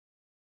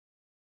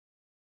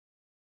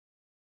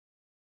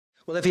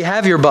Well, if you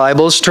have your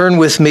Bibles, turn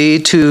with me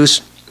to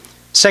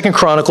 2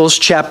 Chronicles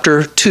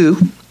chapter 2,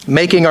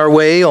 making our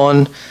way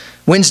on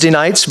Wednesday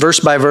nights, verse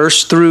by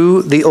verse,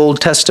 through the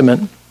Old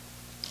Testament.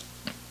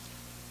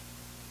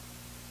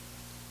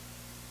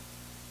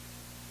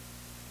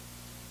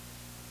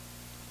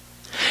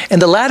 In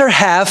the latter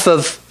half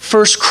of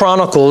 1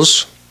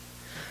 Chronicles,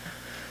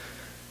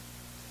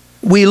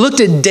 we looked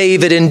at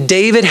David, and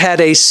David had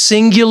a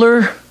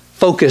singular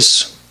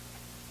focus.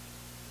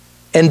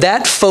 And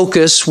that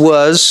focus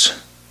was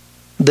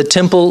the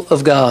temple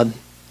of God.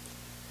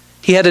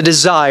 He had a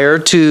desire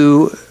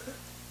to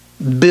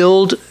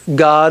build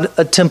God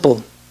a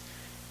temple.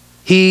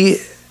 He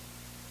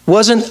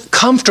wasn't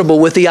comfortable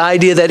with the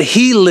idea that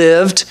he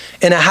lived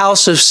in a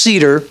house of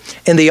cedar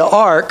and the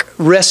ark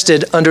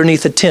rested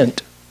underneath a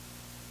tent.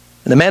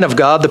 And the man of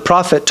God, the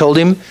prophet, told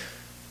him,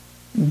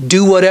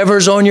 "Do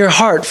whatever's on your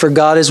heart, for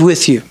God is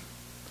with you."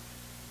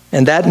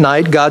 And that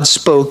night God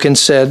spoke and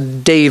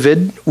said,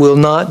 "David will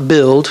not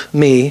build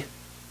me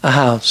a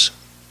house."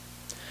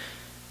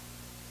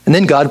 And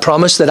then God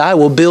promised that I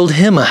will build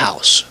him a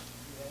house.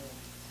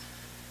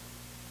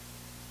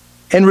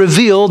 And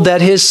revealed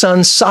that his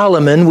son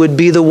Solomon would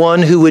be the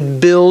one who would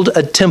build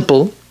a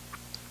temple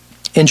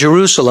in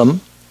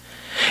Jerusalem.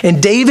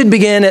 And David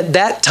began at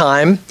that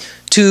time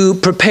to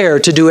prepare,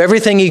 to do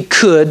everything he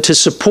could to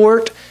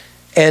support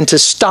and to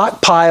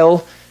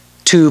stockpile,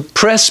 to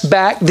press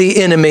back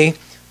the enemy,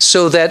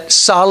 so that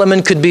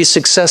Solomon could be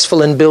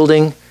successful in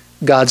building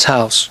God's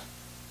house.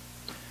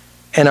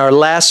 In our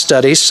last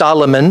study,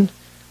 Solomon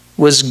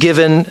was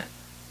given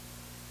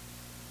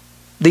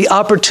the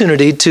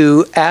opportunity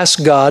to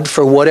ask God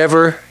for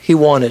whatever he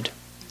wanted.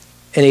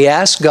 And he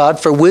asked God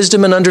for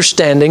wisdom and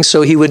understanding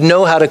so he would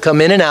know how to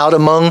come in and out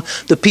among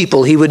the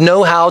people. He would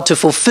know how to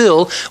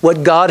fulfill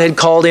what God had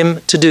called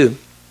him to do.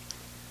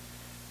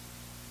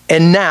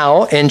 And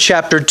now, in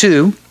chapter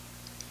 2,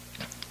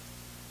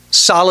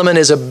 Solomon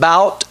is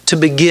about to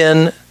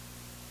begin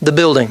the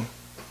building.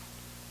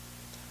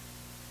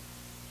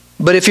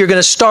 But if you're going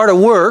to start a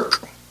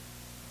work,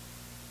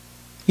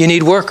 you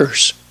need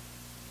workers.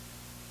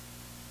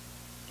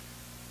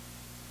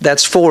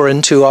 That's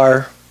foreign to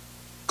our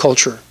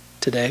culture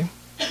today.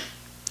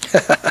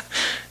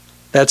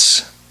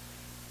 That's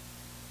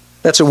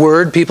a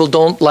word people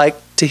don't like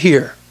to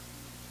hear.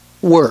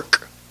 Work.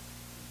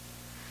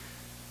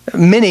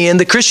 Many in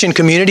the Christian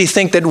community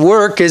think that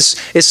work is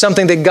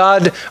something that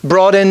God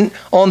brought in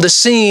on the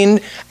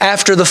scene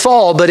after the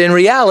fall. But in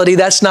reality,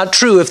 that's not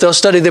true. If they'll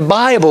study the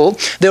Bible,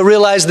 they'll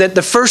realize that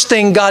the first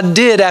thing God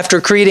did after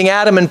creating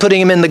Adam and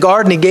putting him in the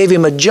garden, he gave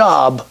him a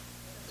job.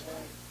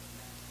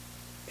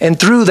 And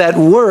through that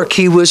work,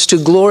 he was to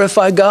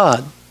glorify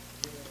God.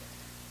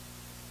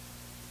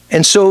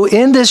 And so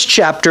in this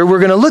chapter, we're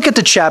going to look at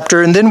the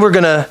chapter, and then we're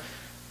going to,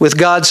 with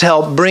God's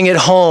help, bring it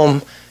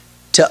home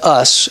to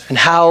us and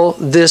how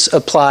this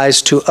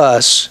applies to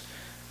us.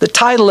 The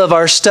title of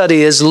our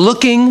study is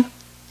Looking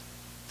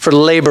for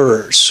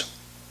Laborers.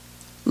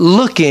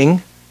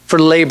 Looking for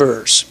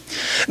laborers.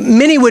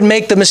 Many would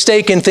make the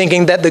mistake in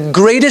thinking that the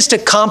greatest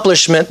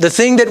accomplishment, the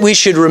thing that we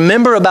should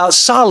remember about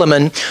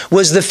Solomon,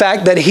 was the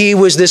fact that he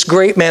was this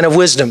great man of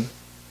wisdom.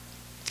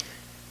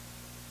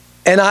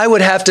 And I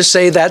would have to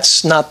say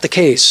that's not the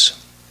case.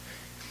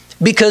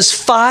 Because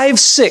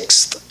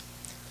 5/6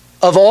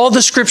 of all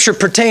the scripture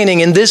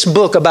pertaining in this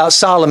book about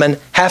Solomon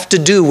have to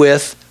do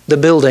with the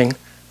building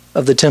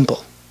of the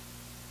temple.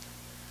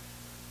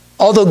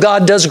 Although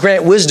God does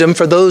grant wisdom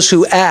for those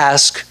who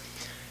ask,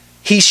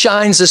 he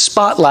shines a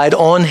spotlight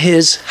on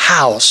his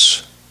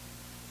house.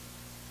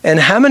 And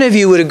how many of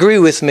you would agree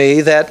with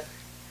me that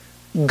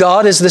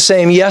God is the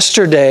same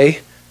yesterday,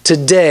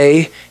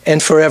 today,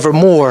 and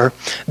forevermore?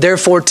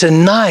 Therefore,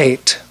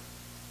 tonight,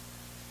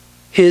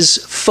 his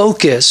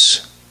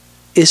focus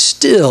is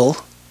still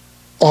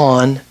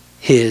on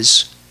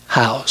his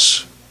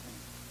house.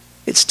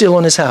 It's still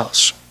on his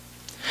house.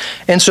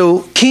 And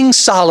so King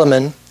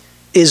Solomon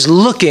is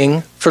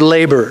looking for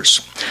laborers.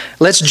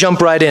 Let's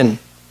jump right in.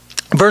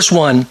 Verse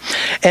 1,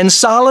 "And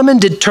Solomon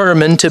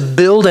determined to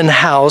build an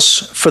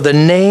house for the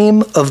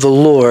name of the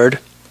Lord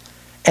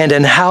and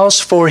an house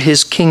for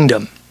his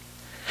kingdom.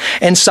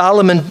 And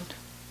Solomon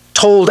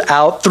told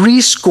out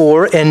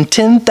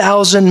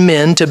 70,000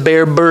 men to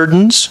bear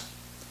burdens,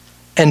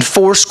 and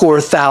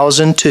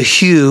 80,000 to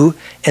hew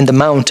in the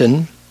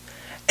mountain,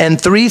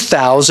 and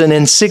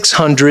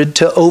 3,600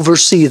 to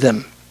oversee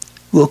them."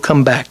 We'll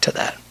come back to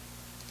that.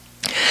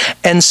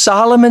 "And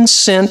Solomon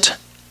sent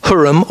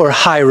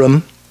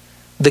Hiram,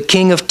 the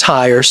king of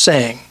Tyre,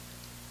 saying."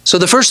 So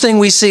the first thing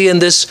we see in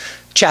this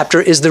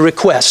chapter is the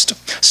request.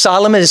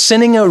 Solomon is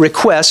sending a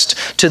request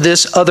to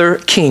this other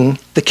king,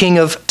 the king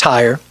of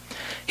Tyre.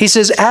 He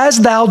says, "As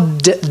thou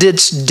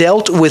didst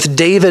dealt with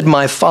David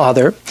my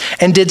father,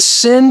 and didst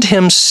send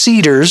him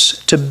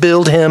cedars to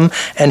build him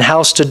an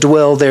house to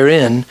dwell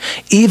therein,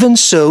 even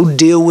so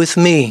deal with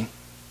me."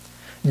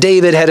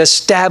 David had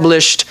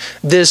established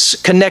this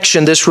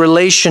connection, this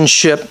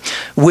relationship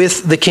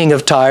with the king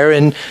of Tyre,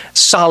 and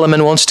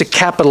Solomon wants to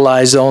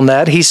capitalize on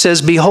that. He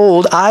says,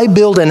 "Behold, I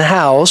build an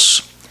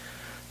house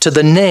to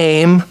the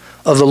name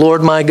of the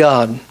Lord my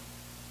God.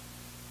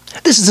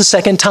 This is the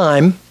second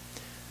time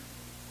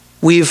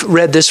we've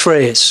read this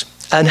phrase.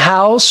 An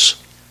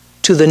house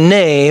to the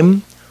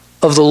name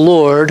of the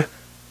Lord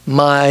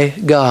my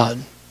God.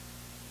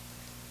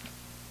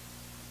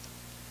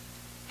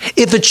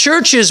 If the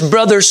church is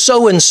brother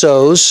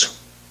so-and-so's,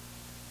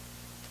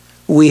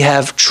 we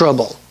have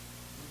trouble.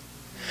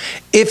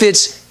 If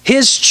it's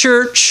his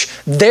church,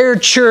 their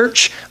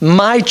church,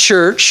 my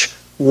church,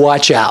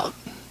 watch out.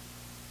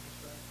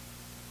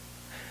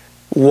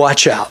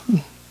 Watch out.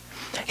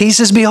 He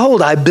says,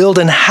 behold, I build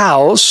an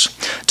house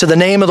to the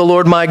name of the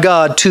Lord my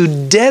God to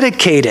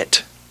dedicate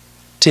it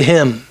to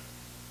him,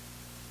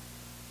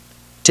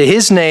 to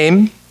his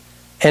name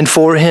and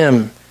for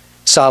him,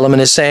 Solomon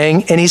is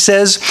saying. And he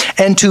says,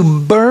 and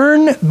to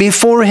burn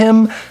before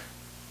him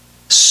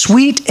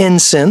sweet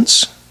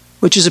incense,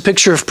 which is a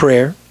picture of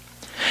prayer,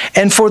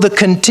 and for the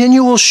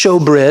continual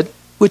showbread,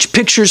 which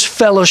pictures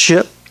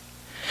fellowship,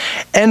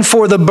 and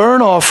for the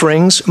burnt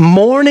offerings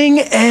morning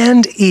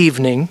and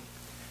evening,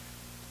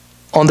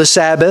 on the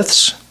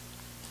Sabbaths,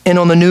 and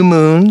on the new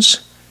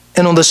moons,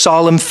 and on the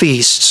solemn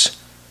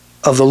feasts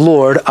of the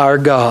Lord our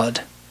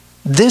God.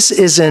 This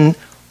is an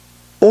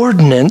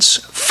ordinance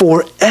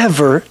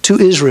forever to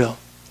Israel.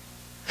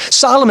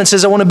 Solomon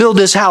says, I want to build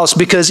this house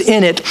because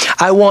in it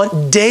I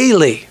want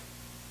daily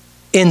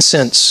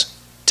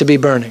incense to be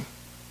burning.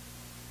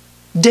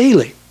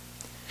 Daily.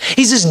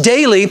 He says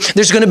daily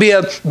there's going to be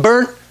a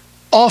burnt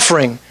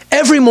offering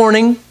every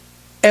morning,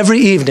 every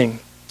evening.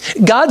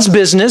 God's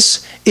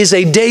business is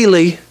a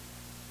daily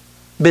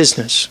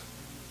business.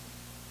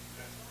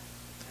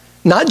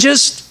 Not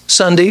just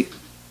Sunday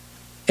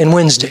and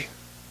Wednesday.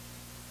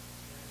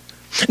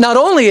 Not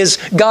only is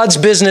God's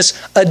business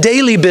a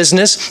daily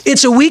business,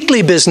 it's a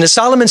weekly business.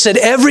 Solomon said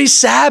every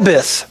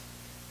Sabbath,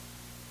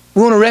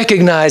 we want to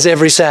recognize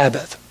every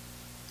Sabbath.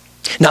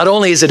 Not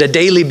only is it a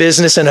daily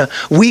business and a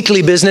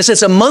weekly business,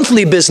 it's a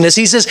monthly business.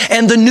 He says,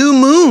 and the new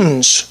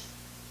moons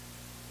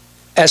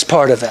as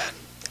part of that.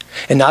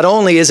 And not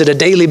only is it a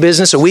daily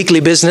business, a weekly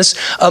business,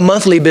 a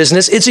monthly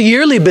business, it's a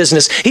yearly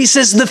business. He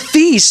says the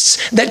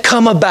feasts that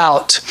come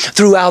about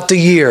throughout the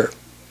year.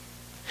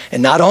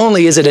 And not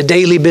only is it a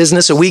daily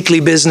business, a weekly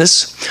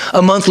business,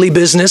 a monthly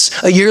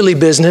business, a yearly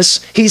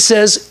business, he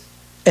says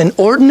an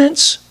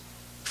ordinance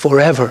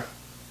forever.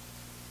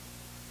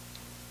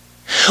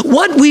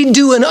 What we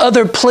do in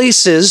other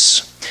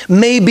places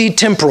may be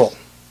temporal,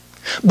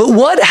 but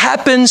what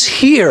happens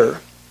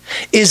here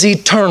is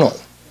eternal.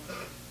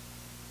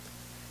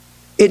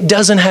 It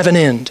doesn't have an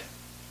end.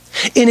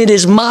 And it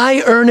is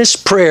my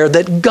earnest prayer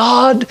that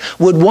God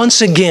would once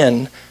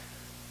again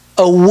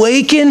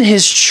awaken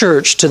his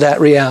church to that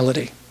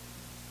reality.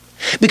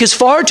 Because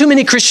far too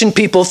many Christian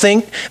people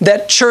think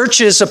that church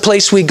is a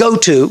place we go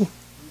to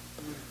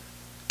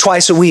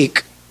twice a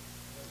week.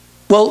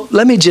 Well,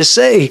 let me just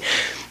say,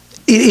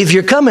 if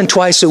you're coming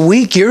twice a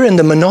week, you're in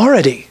the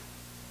minority.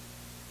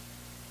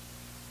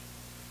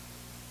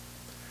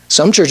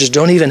 Some churches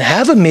don't even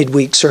have a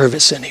midweek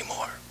service anymore.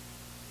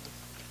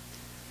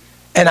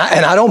 And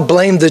I don't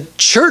blame the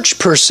church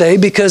per se,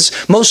 because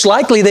most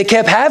likely they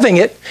kept having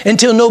it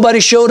until nobody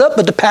showed up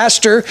but the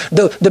pastor,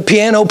 the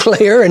piano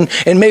player,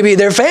 and maybe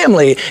their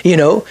family, you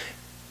know.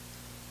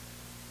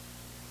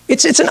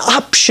 It's an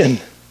option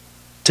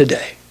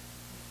today.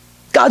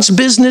 God's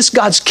business,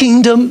 God's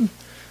kingdom,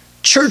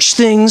 church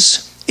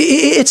things,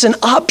 it's an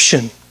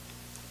option.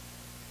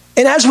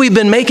 And as we've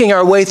been making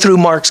our way through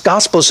Mark's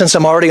gospel, since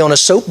I'm already on a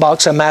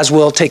soapbox, I might as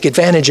well take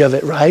advantage of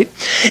it, right?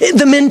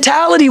 The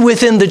mentality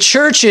within the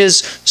church is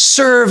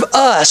serve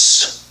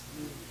us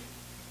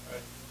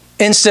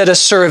instead of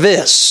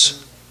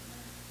service.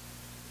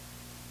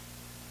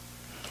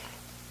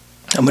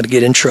 I'm going to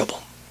get in trouble.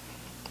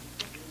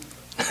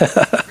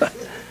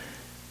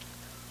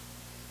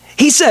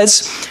 He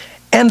says,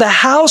 and the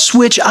house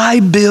which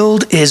I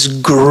build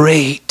is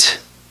great.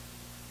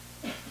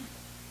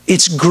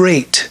 It's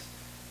great.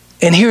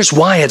 And here's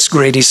why it's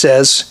great, he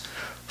says,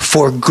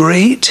 for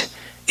great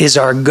is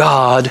our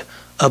God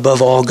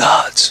above all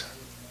gods.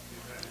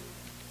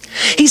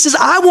 He says,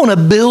 I want to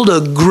build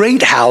a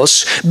great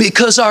house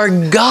because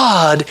our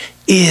God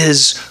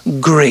is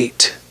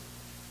great.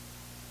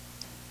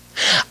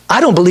 I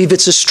don't believe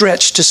it's a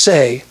stretch to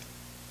say,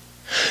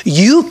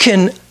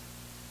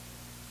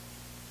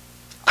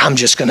 I'm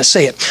just going to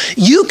say it.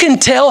 You can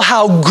tell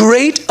how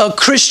great a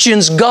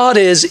Christian's God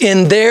is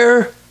in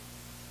their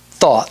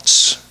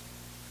thoughts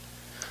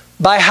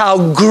by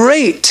how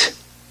great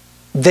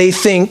they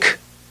think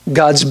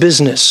God's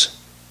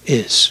business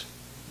is.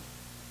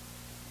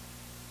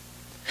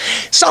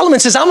 Solomon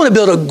says, I'm going to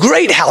build a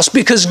great house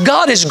because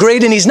God is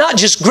great, and he's not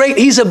just great,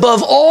 he's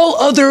above all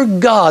other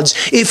gods.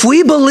 If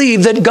we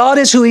believe that God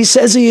is who he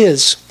says he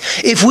is,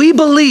 if we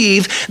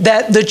believe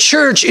that the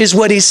church is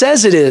what he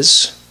says it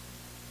is,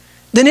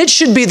 then it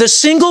should be the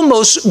single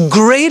most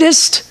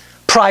greatest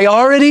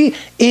priority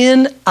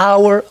in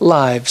our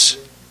lives.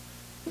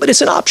 But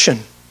it's an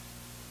option.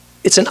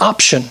 It's an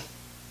option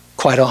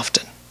quite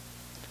often.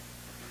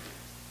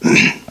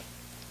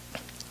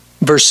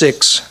 Verse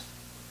 6,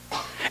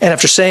 And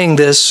after saying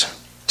this,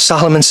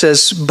 Solomon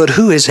says, but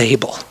who is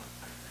able?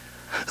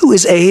 Who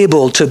is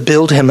able to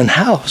build him an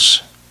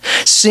house?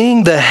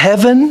 Seeing the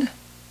heaven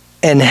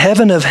and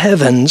heaven of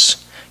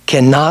heavens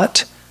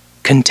cannot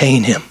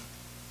contain him.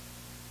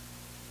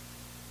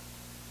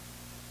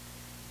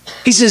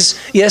 He says,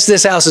 yes,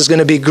 this house is going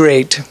to be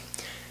great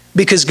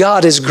because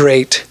God is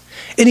great.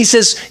 And he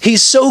says,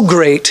 he's so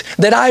great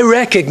that I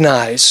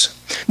recognize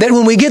that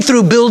when we get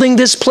through building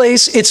this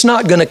place, it's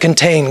not going to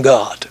contain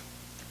God.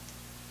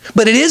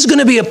 But it is going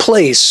to be a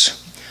place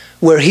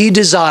where he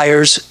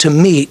desires to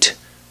meet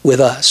with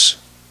us.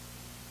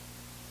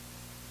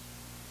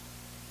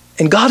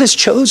 And God has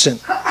chosen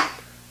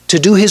to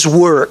do his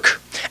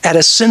work at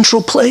a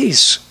central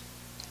place.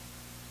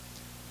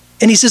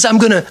 And he says, I'm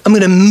going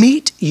to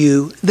meet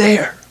you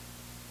there.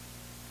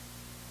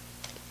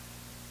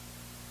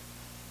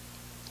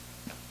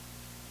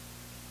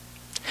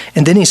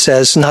 And then he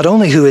says, not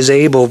only who is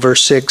able,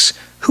 verse 6,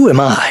 who am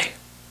I?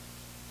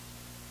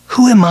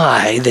 Who am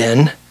I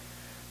then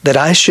that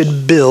I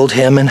should build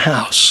him an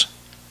house,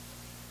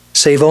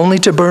 save only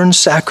to burn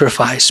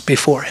sacrifice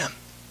before him?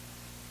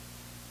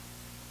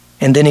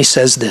 And then he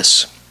says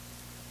this,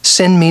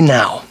 send me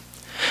now,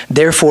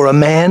 therefore a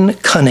man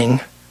cunning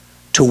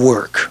to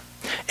work,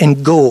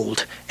 in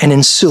gold and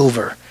in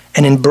silver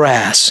and in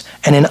brass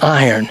and in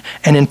iron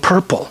and in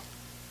purple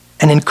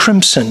and in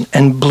crimson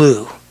and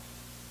blue,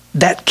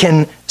 that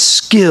can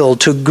skill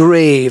to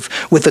grave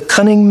with the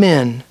cunning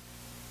men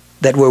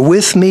that were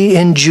with me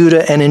in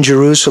Judah and in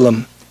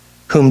Jerusalem,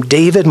 whom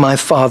David my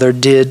father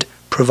did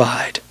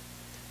provide.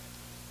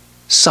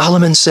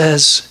 Solomon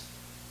says,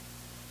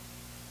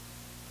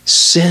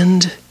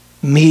 send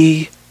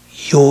me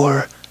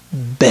your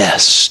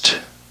best.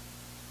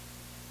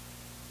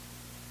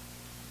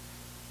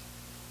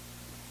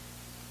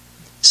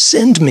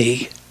 Send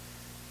me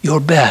your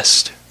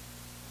best.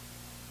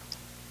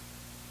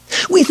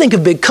 We think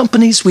of big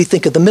companies, we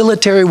think of the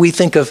military, we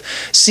think of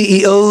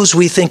CEOs,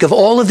 we think of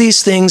all of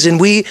these things, and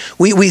we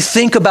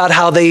think about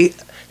how they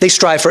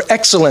strive for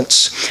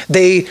excellence.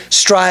 They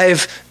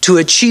strive to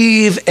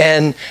achieve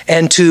and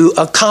to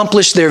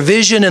accomplish their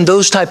vision and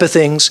those type of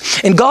things.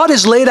 And God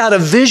has laid out a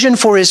vision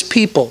for his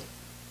people.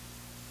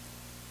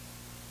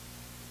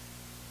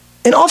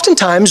 And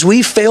oftentimes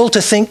we fail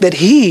to think that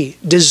he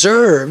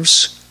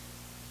deserves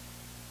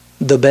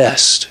the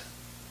best.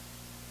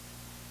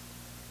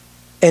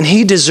 And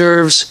he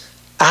deserves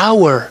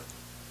our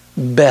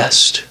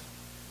best.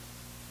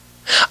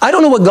 I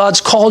don't know what God's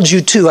called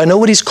you to. I know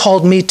what he's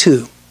called me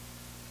to.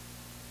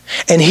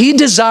 And he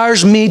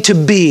desires me to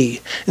be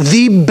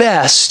the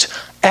best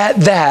at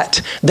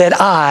that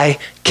I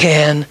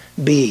can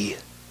be.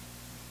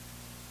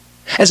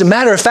 As a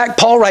matter of fact,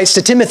 Paul writes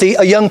to Timothy,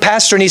 a young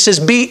pastor, and he says,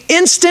 be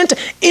instant,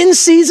 in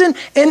season,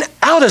 and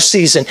out of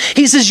season.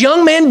 He says,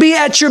 young man, be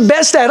at your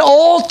best at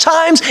all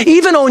times,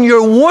 even on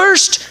your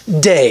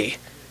worst day.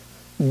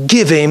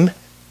 Give him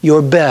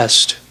your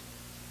best.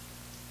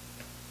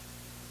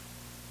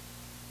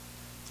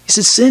 He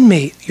said, send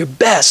me your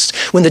best.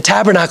 When the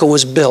tabernacle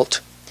was built,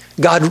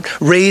 God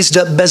raised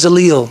up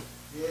Bezalel,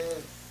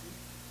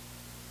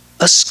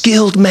 a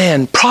skilled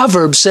man.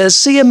 Proverbs says,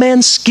 see a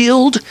man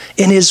skilled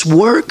in his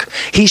work,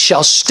 he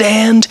shall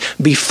stand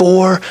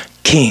before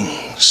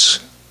kings.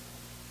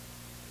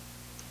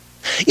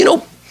 You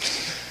know,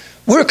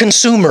 we're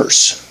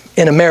consumers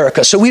in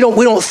America, so we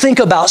don't think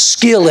about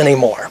skill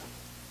anymore.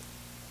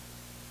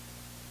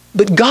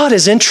 But God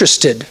is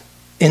interested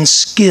in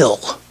skill.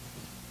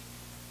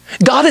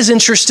 God is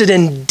interested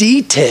in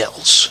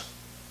details.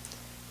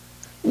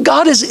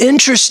 God is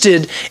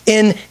interested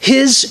in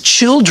his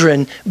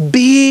children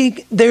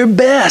being their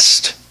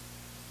best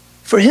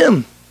for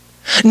him.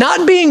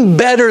 Not being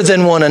better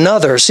than one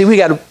another. See, we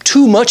got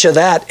too much of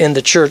that in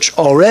the church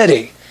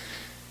already.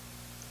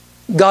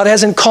 God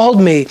hasn't called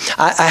me.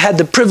 I had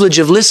the privilege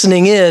of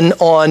listening in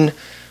on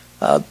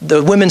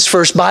the Women's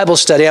First Bible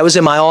Study. I was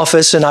in my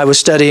office and I was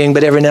studying,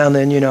 but every now and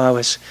then, I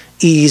was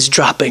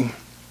eavesdropping.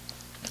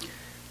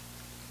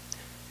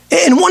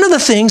 And one of the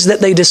things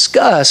that they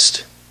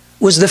discussed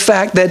was the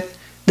fact that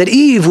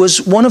Eve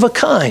was one of a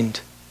kind.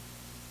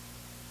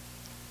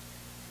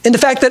 And the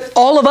fact that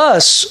all of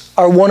us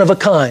are one of a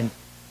kind.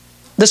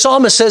 The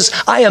psalmist says,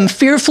 I am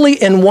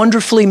fearfully and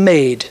wonderfully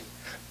made.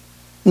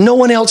 No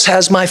one else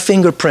has my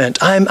fingerprint.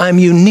 I'm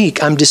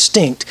unique. I'm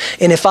distinct.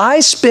 And if I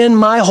spend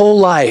my whole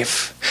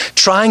life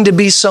trying to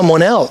be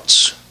someone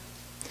else,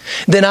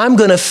 then I'm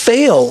going to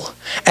fail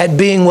at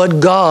being what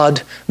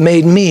God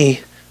made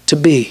me to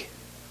be.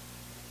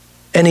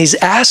 And he's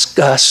asked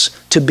us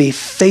to be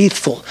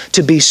faithful,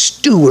 to be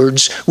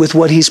stewards with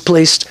what he's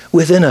placed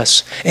within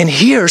us. And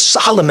here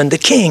Solomon, the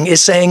king,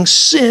 is saying,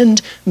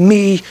 send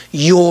me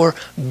your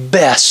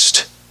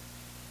best.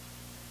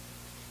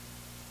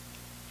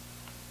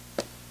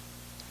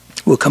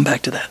 We'll come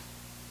back to that.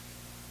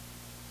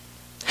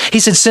 He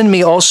said, send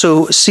me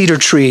also cedar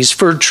trees,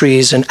 fir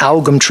trees, and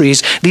algum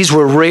trees. These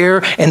were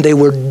rare and they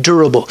were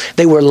durable.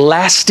 They were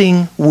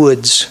lasting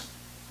woods.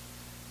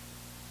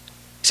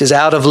 He says,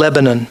 out of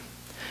Lebanon.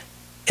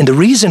 And the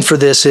reason for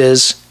this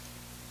is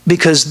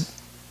because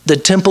the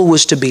temple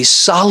was to be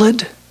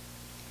solid.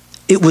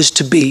 It was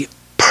to be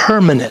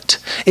permanent.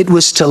 It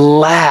was to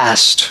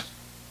last.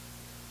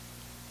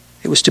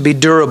 It was to be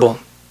durable.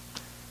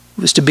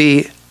 It was to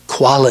be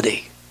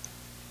quality.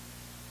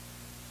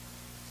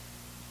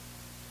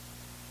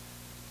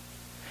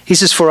 He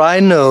says, "For I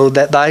know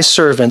that thy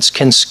servants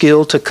can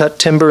skill to cut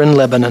timber in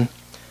Lebanon.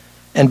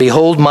 And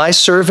behold, my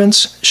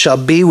servants shall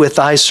be with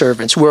thy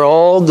servants." We're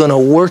all going to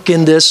work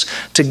in this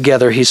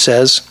together, he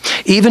says.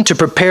 "Even to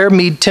prepare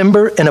me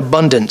timber in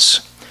abundance.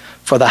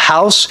 For the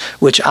house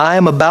which I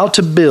am about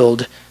to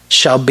build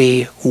shall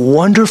be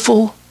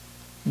wonderful,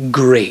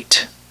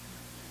 great.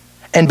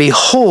 And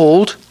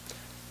behold,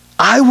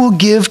 I will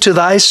give to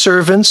thy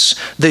servants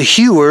the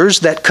hewers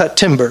that cut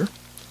timber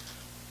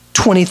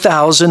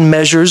 20,000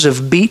 measures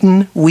of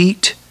beaten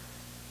wheat,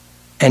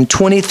 and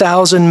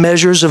 20,000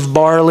 measures of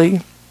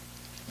barley,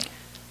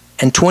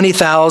 and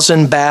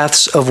 20,000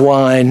 baths of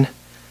wine,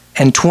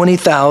 and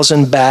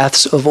 20,000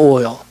 baths of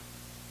oil."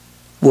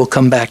 We'll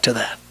come back to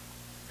that.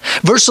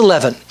 Verse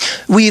 11,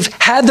 we've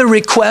had the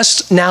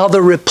request, now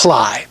the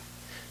reply.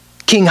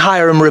 King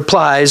Hiram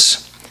replies,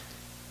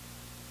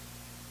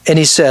 and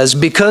he says,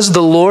 "Because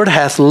the Lord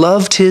hath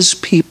loved his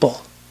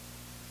people.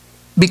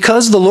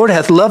 Because the Lord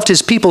hath loved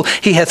his people,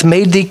 he hath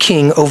made thee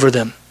king over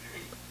them."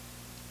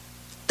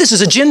 This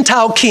is a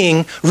Gentile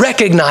king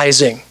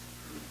recognizing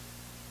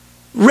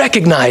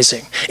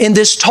in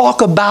this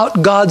talk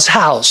about God's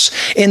house,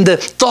 in the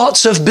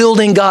thoughts of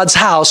building God's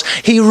house,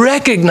 he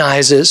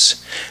recognizes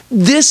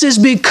this is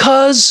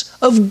because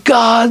of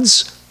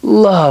God's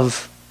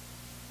love.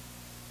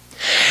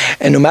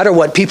 And no matter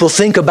what people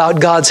think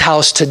about God's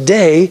house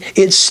today,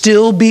 it's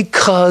still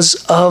because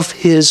of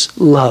his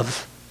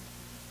love.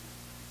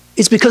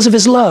 It's because of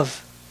his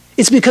love.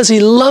 It's because he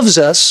loves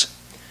us.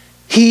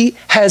 He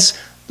has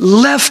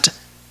left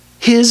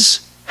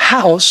his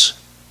house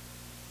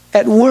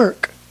at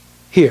work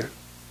here.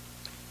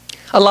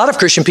 A lot of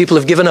Christian people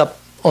have given up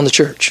on the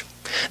church.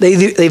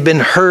 They've been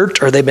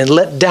hurt, or they've been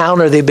let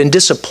down, or they've been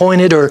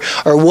disappointed, or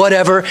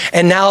whatever,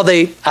 and now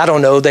they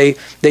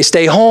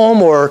stay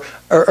home or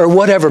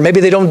whatever. Maybe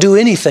they don't do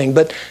anything,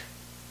 but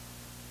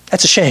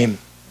that's a shame.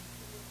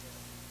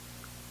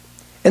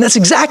 And that's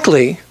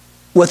exactly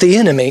what the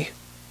enemy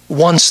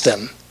wants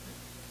them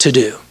to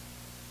do.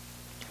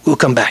 We'll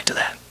come back to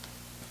that.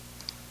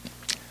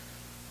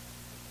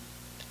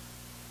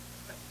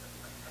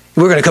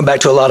 We're going to come back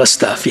to a lot of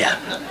stuff, yeah.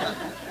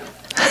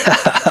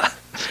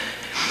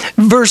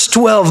 Verse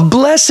 12,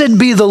 "Blessed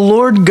be the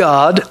Lord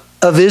God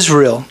of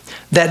Israel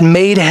that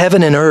made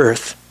heaven and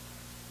earth."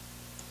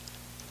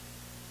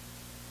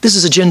 This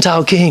is a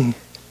Gentile king.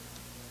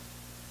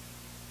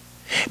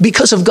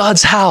 Because of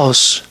God's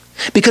house,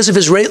 because of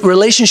his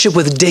relationship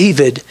with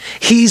David,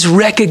 he's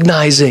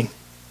recognizing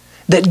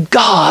that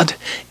God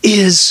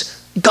is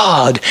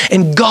God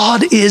and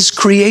God is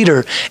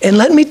creator. And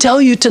let me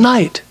tell you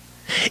tonight,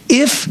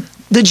 if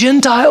the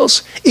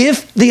Gentiles,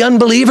 if the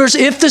unbelievers,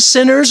 if the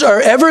sinners are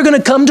ever going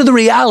to come to the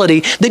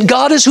reality that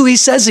God is who he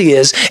says he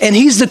is and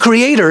he's the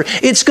creator,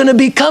 it's going to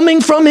be coming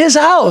from his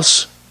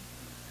house.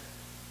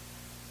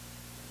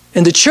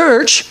 And the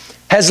church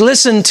has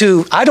listened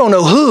to, I don't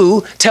know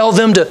who, tell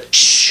them to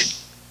shh.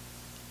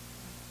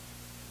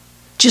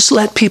 Just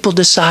let people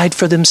decide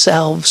for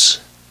themselves.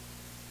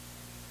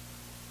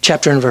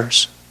 Chapter and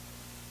verse.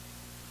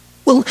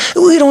 Well,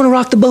 we don't want to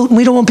rock the boat and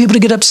we don't want people to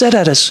get upset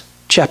at us.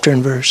 Chapter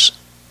and verse.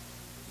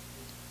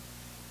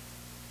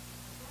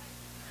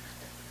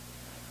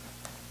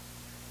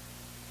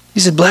 He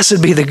said,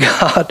 "Blessed be the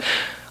God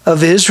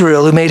of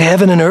Israel, who made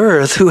heaven and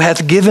earth, who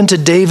hath given to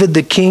David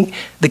the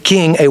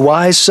king a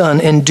wise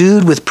son,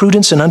 endued with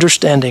prudence and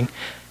understanding,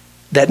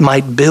 that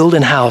might build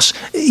an house."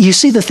 You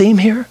see the theme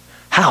here?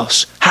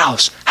 House,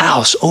 house,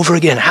 house, over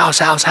again, house,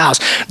 house, house.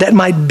 "That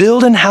might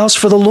build an house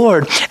for the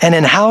Lord, and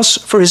an house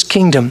for his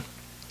kingdom.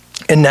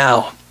 And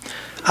now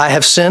I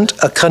have sent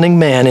a cunning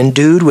man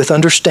endued with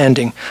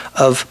understanding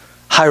of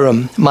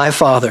Hiram, my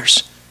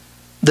fathers,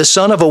 the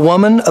son of a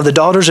woman of the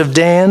daughters of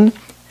Dan,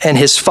 and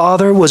his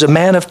father was a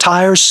man of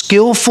Tyre,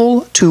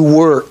 skillful to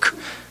work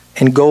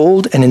in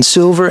gold and in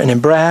silver and in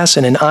brass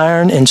and in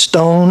iron and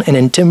stone and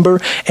in timber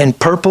and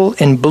purple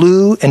and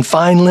blue and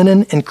fine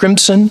linen and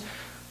crimson,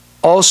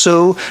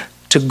 also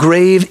to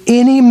grave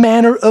any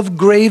manner of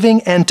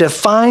graving and to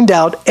find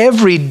out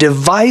every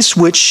device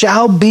which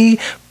shall be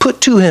put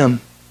to him."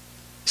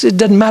 He said, it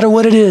doesn't matter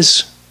what it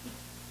is.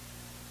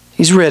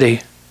 He's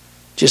ready.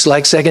 Just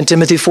like 2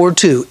 Timothy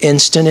 4:2,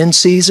 instant in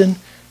season,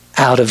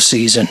 out of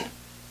season.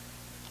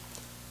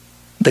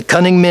 The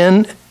cunning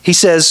men, he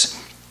says,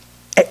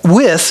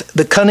 "with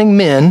the cunning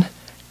men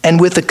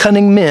and with the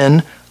cunning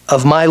men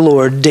of my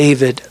Lord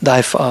David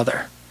thy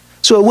father."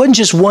 So it wasn't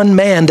just one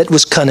man that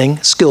was cunning,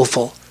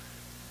 skillful.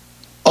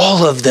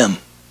 All of them.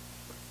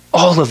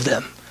 All of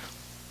them.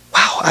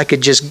 Wow, I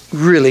could just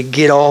really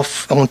get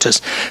off onto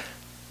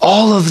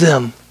all of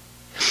them.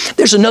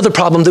 There's another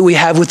problem that we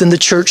have within the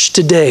church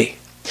today.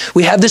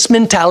 We have this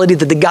mentality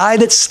that the guy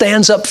that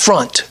stands up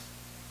front,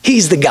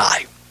 he's the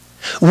guy.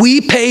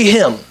 We pay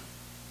him.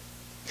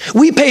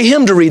 We pay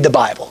him to read the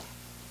Bible.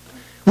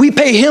 We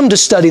pay him to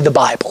study the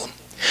Bible.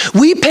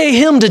 We pay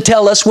him to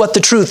tell us what the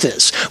truth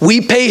is.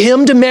 We pay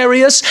him to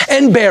marry us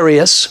and bury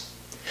us.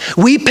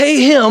 We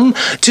pay him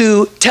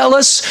to tell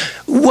us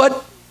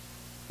what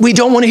we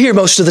don't want to hear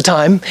most of the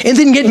time, and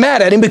then get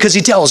mad at him because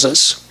he tells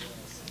us.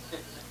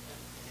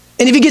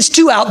 And if he gets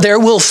too out there,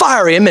 we'll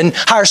fire him and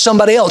hire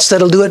somebody else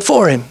that'll do it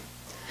for him.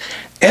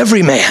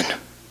 Every man.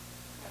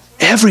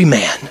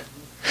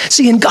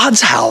 See, in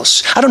God's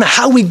house, I don't know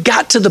how we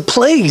got to the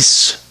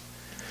place.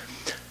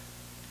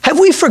 Have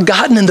we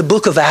forgotten in the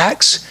book of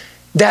Acts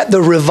that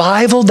the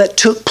revival that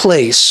took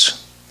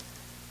place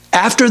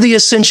after the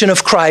ascension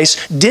of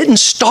Christ didn't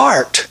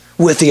start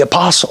with the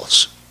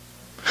apostles?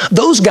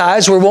 Those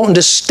guys were wanting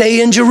to stay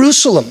in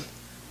Jerusalem.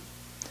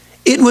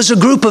 It was a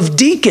group of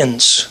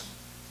deacons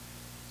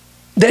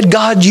that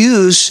God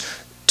used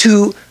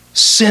to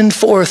send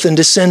forth and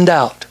to send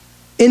out.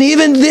 And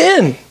even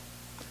then,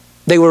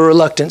 they were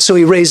reluctant. So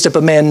he raised up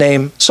a man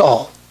named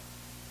Saul.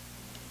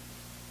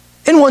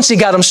 And once he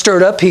got him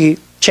stirred up, he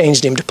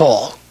changed him to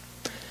Paul.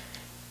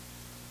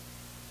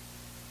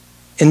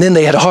 And then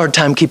they had a hard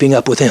time keeping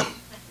up with him.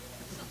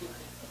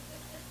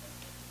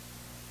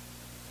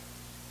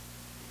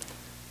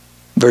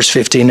 Verse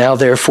 15, now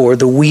therefore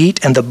the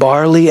wheat and the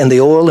barley and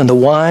the oil and the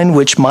wine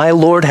which my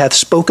Lord hath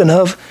spoken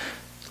of,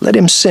 let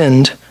him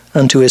send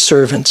unto his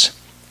servants.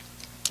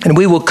 And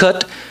we will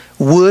cut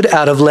wood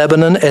out of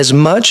Lebanon as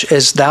much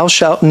as thou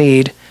shalt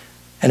need,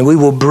 and we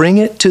will bring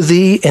it to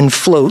thee in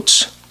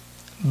floats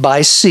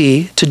by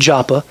sea to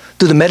Joppa,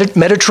 through the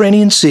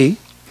Mediterranean Sea,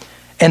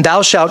 and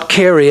thou shalt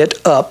carry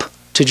it up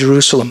to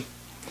Jerusalem.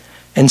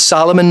 And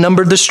Solomon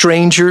numbered the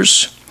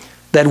strangers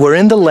that were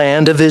in the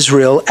land of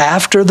Israel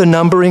after the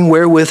numbering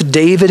wherewith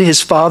David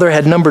his father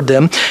had numbered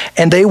them,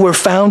 and they were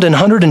found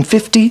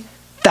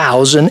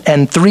 150,000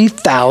 and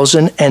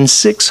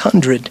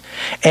 3,600.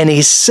 And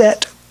he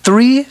set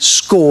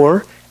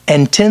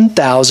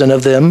 70,010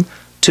 of them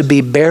to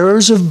be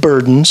bearers of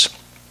burdens,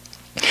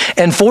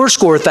 and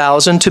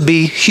 80,000 to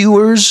be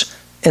hewers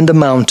in the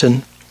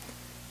mountain,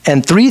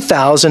 and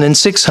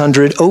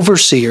 3,600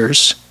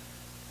 overseers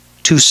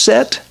to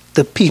set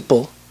the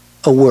people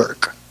a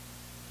work.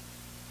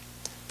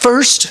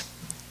 First,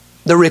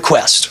 the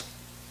request.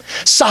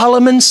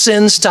 Solomon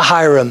sends to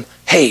Hiram,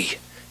 hey,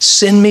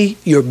 send me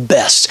your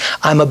best.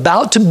 I'm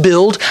about to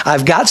build.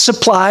 I've got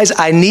supplies.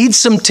 I need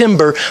some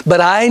timber,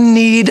 but I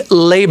need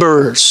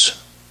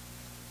laborers.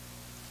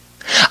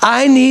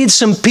 I need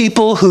some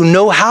people who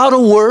know how to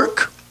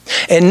work,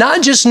 and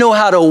not just know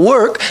how to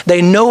work,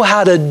 they know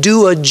how to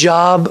do a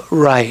job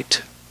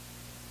right.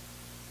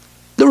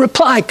 The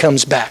reply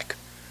comes back.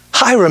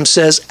 Hiram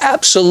says,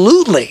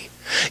 absolutely.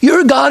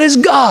 Your God is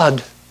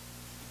God.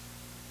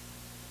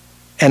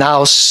 And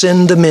I'll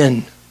send them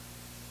in.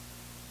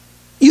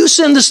 You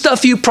send the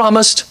stuff you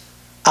promised,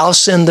 I'll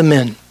send them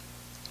in.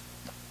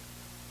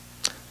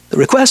 The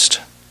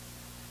request,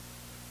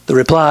 the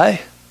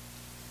reply,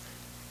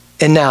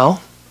 and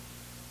now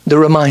the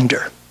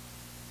reminder.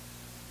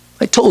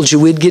 I told you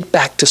we'd get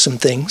back to some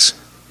things.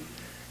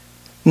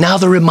 Now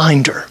the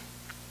reminder.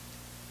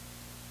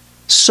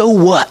 So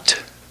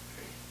what?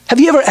 Have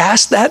you ever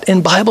asked that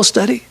in Bible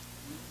study?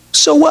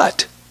 So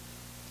what?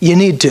 You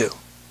need to.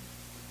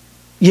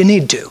 You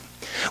need to.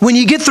 When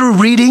you get through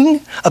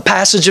reading a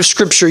passage of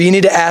Scripture, you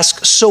need to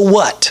ask, so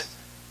what?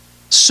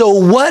 So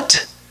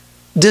what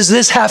does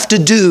this have to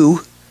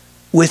do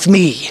with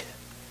me?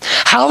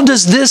 How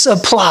does this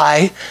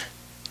apply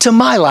to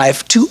my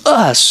life, to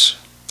us?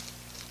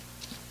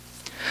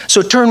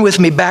 So turn with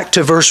me back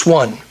to verse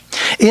 1.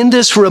 In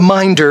this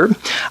reminder,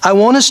 I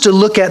want us to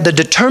look at the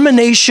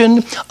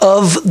determination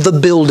of the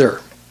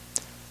builder.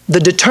 The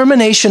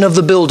determination of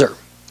the builder.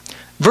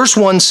 Verse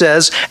 1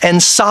 says,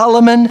 and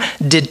Solomon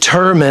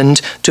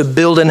determined to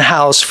build an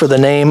house for the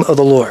name of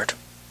the Lord.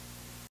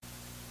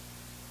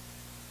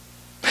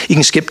 You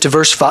can skip to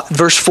verse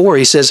 4.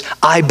 He says,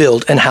 I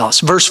build an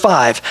house. Verse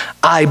 5,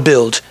 I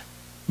build.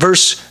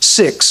 Verse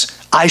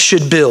 6, I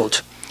should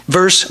build.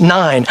 Verse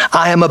 9,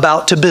 I am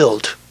about to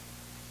build.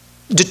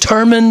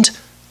 Determined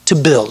to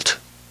build.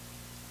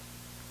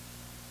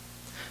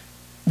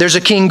 There's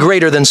a king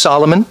greater than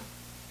Solomon,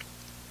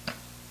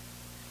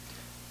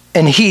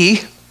 and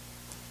he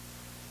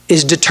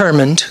is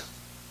determined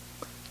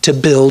to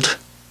build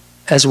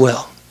as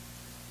well.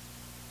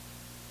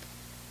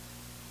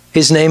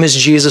 His name is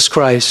Jesus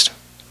Christ.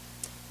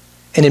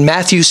 And in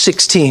Matthew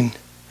 16,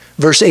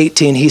 verse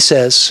 18, he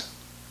says,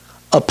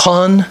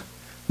 upon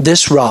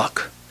this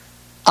rock,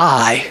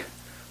 I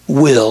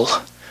will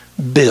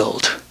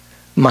build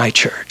my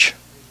church.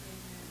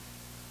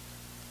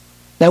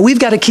 Now we've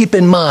got to keep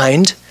in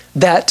mind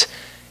that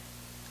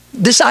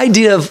this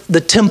idea of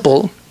the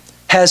temple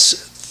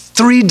has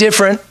three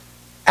different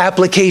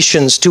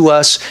applications to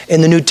us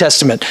in the New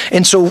Testament.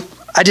 And so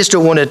I just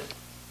don't want to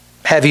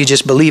have you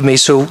just believe me.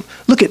 So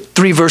look at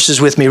 3 verses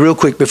with me real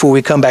quick before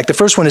we come back. The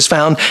first one is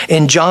found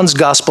in John's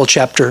Gospel,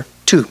 chapter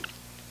 2.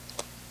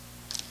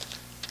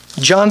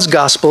 John's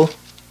Gospel,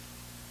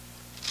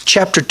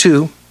 chapter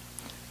 2,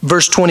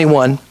 verse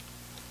 21.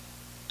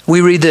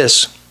 we read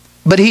this.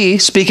 But he,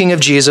 speaking of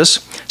Jesus,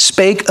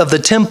 spake of the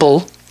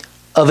temple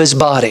of his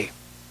body.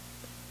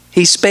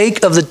 He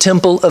spake of the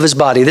temple of his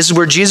body. This is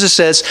where Jesus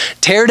says,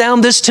 tear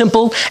down this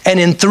temple, and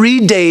in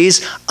 3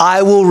 days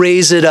I will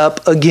raise it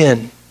up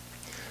again.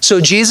 So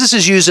Jesus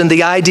is using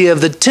the idea of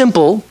the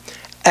temple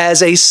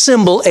as a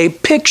symbol, a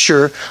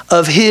picture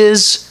of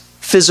his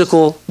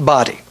physical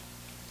body.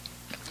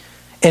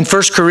 In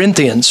 1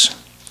 Corinthians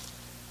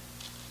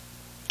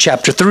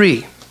chapter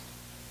 3,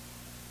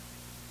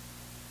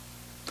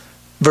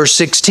 verse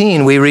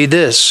 16, we read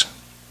this.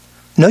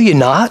 Know ye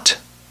not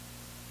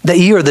that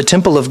ye are the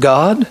temple of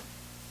God,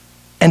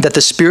 and that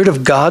the Spirit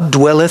of God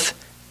dwelleth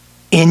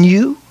in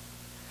you?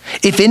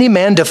 If any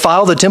man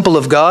defile the temple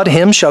of God,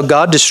 him shall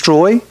God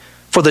destroy.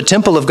 For the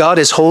temple of God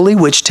is holy,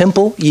 which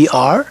temple ye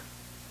are.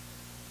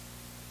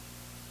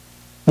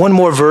 One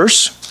more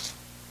verse.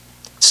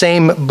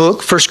 Same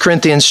book, 1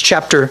 Corinthians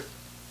chapter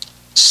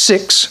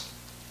 6,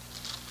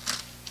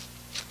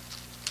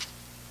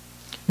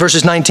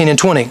 verses 19 and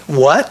 20.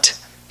 What?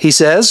 He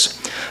says,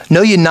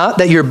 know ye not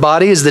that your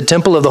body is the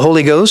temple of the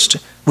Holy Ghost,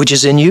 which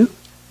is in you,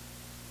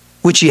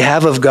 which ye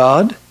have of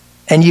God,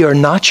 and ye are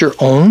not your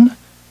own?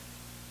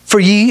 For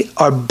ye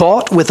are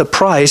bought with a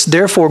price,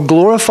 therefore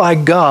glorify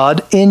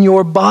God in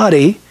your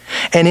body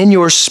and in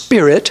your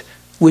spirit,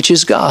 which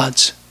is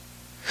God's.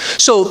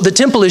 So the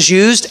temple is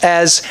used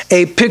as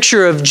a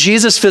picture of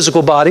Jesus'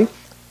 physical body.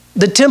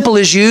 The temple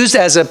is used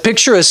as a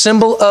picture, a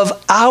symbol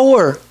of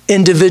our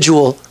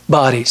individual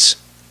bodies.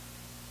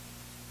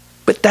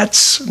 But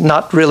that's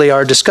not really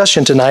our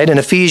discussion tonight. In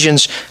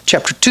Ephesians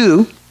chapter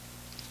 2,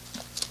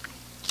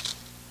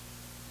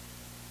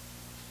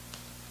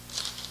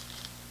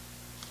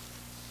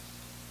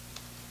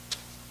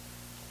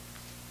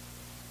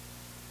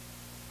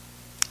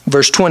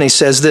 verse 20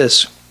 says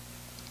this,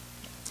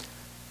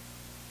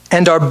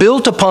 and are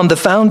built upon the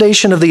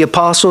foundation of the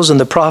apostles and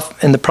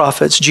the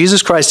prophets,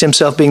 Jesus Christ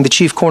himself being the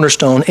chief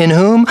cornerstone, in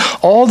whom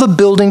all the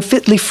building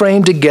fitly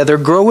framed together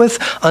groweth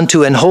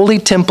unto an holy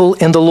temple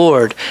in the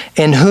Lord,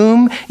 in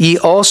whom ye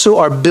also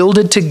are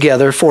builded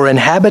together for an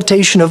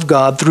habitation of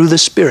God through the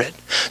Spirit.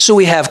 So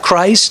we have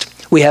Christ,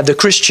 we have the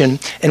Christian,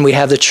 and we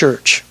have the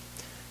church.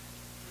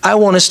 I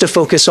want us to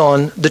focus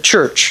on the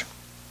church,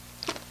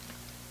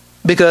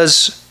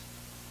 because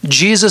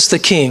Jesus the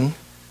King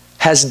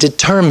has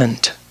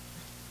determined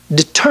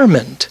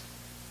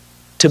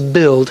to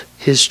build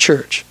his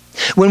church.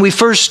 When we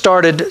first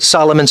started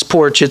Solomon's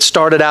Porch, it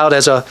started out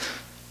as a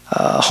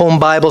home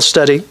Bible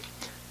study.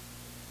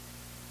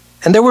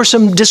 And there were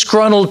some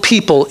disgruntled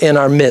people in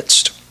our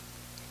midst.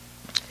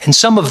 And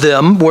some of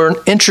them weren't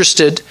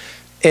interested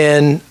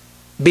in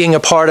being a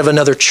part of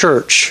another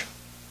church.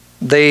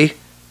 They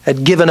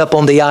had given up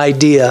on the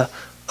idea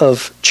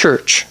of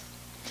church.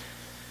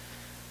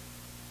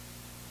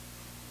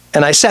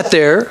 And I sat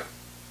there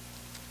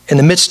in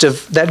the midst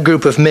of that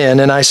group of men,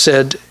 and I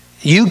said,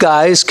 you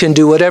guys can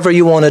do whatever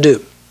you want to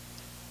do.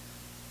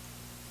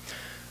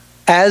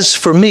 As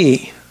for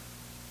me,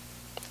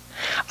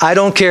 I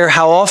don't care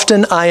how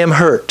often I am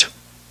hurt.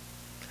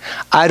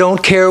 I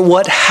don't care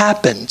what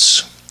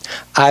happens.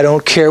 I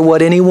don't care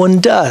what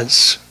anyone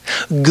does,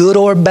 good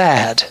or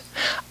bad.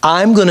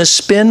 I'm going to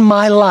spend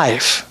my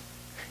life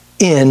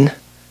in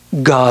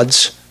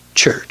God's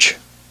church.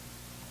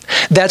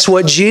 That's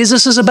what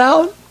Jesus is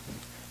about.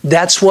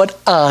 That's what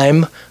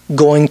I'm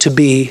going to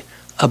be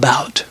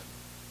about.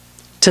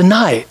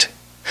 Tonight,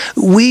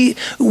 we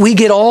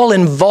get all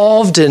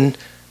involved and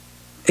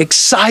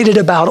excited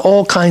about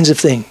all kinds of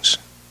things.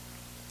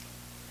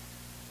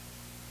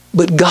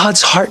 But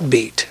God's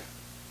heartbeat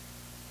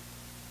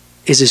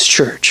is his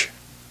church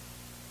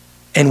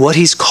and what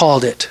he's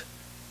called it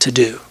to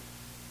do.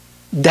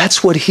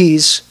 That's what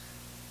he's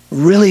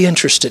really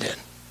interested in.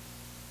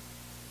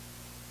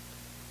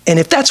 And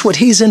if that's what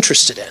he's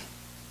interested in,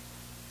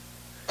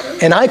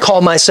 and I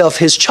call myself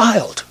his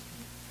child,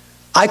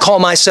 I call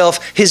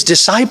myself his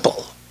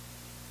disciple,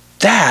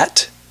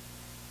 that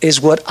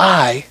is what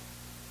I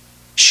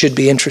should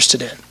be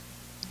interested in.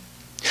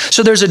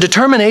 So there's a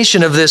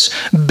determination of this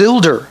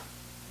builder.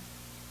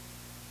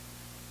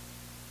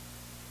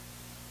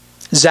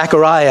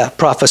 Zechariah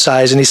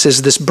prophesies, and he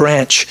says this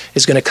branch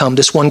is going to come,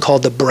 this one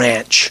called the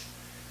branch,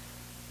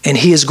 and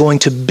he is going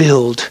to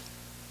build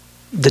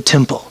the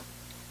temple.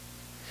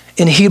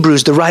 In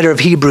Hebrews, the writer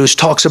of Hebrews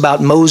talks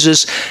about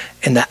Moses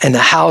and the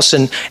house,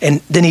 and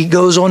then he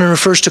goes on and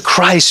refers to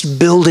Christ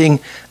building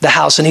the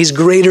house, and he's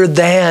greater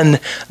than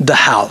the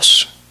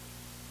house.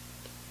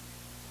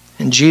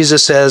 And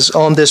Jesus says,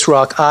 on this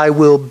rock I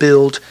will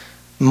build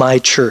my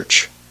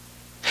church.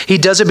 He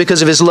does it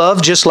because of his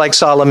love, just like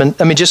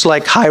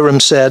Hiram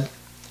said.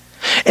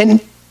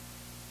 And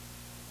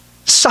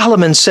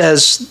Solomon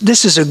says,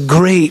 this is a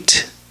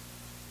great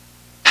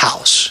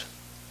house.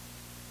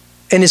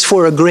 And it's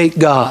for a great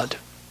God.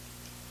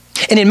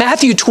 And in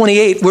Matthew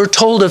 28, we're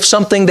told of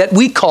something that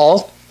we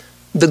call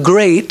the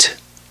Great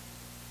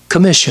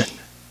Commission.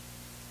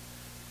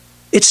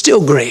 It's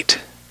still great.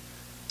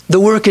 The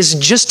work is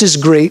just as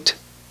great,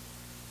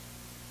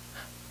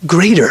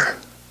 greater.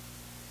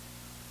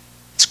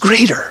 It's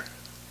greater.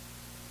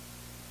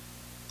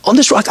 On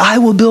this rock I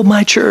will build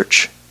my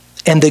church,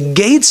 and the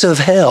gates of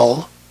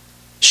hell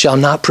shall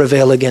not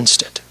prevail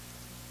against it.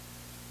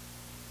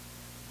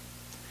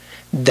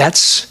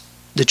 That's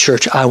the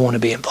church I want to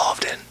be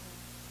involved in.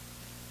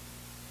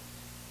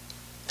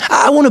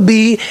 I want to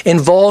be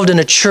involved in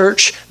a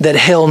church that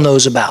hell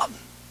knows about.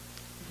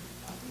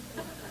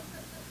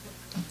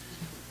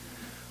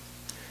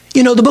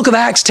 You know, the book of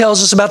Acts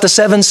tells us about the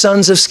 7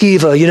 sons of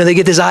Sceva. You know, they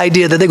get this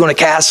idea that they're going to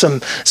cast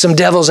some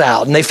devils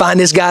out. And they find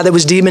this guy that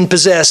was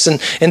demon-possessed.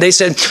 And they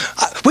said,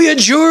 we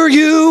adjure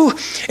you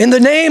in the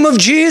name of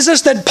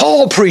Jesus that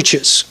Paul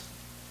preaches.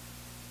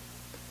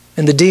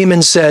 And the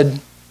demon said,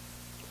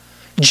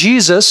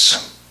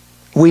 Jesus,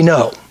 we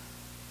know.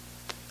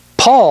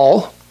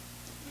 Paul,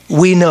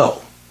 we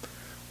know.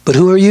 But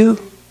who are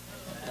you?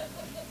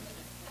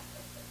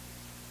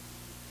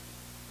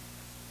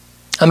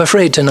 I'm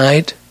afraid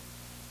tonight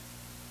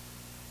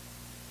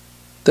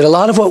that a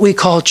lot of what we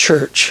call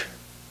church,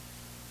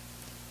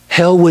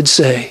 hell would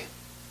say,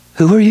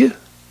 who are you?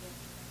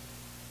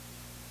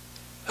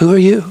 Who are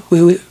you?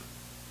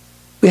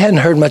 We hadn't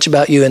heard much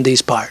about you in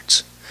these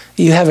parts.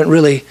 You haven't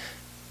really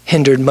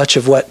hindered much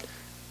of what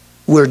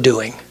we're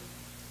doing.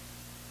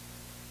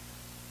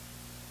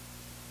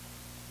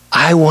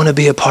 I want to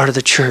be a part of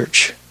the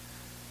church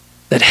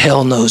that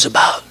hell knows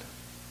about.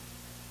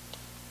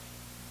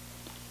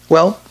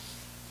 Well,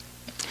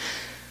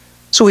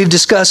 so we've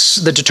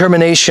discussed the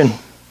determination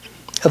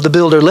of the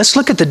builder. Let's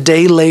look at the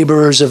day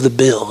laborers of the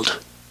build.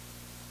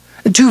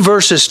 2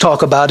 verses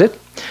talk about it.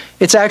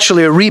 It's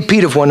actually a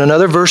repeat of one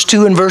another, verse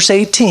 2 and verse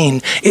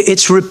 18.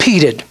 It's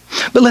repeated.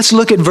 But let's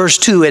look at verse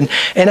 2. And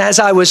as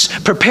I was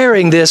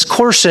preparing this,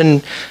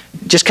 Corson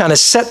just kind of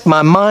set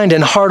my mind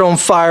and heart on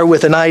fire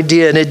with an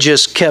idea, and it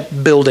just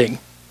kept building.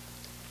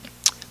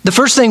 The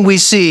first thing we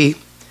see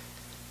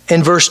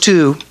in verse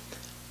 2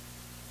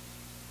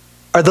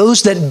 are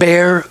those that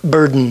bear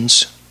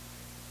burdens.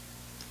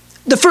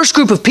 The first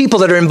group of people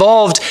that are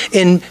involved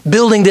in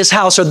building this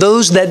house are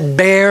those that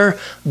bear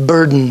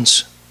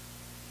burdens,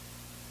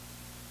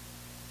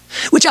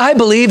 which I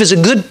believe is a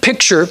good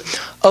picture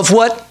of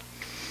what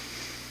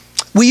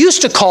we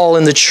used to call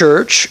in the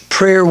church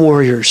prayer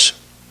warriors.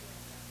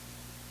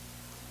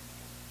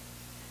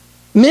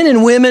 Men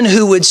and women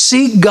who would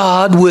seek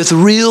God with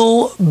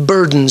real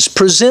burdens,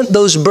 present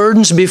those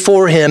burdens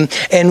before Him,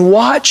 and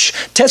watch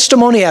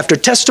testimony after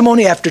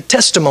testimony after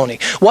testimony.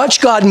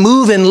 Watch God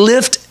move and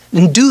lift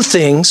and do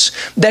things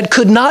that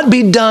could not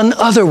be done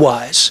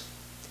otherwise.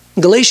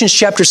 In Galatians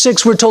chapter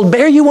 6, we're told,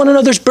 bear you one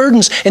another's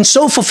burdens and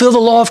so fulfill the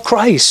law of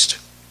Christ.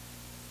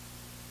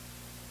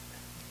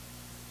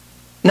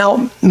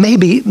 Now,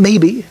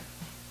 maybe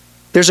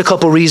there's a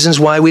couple reasons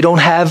why we don't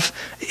have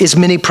as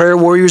many prayer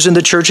warriors in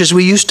the church as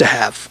we used to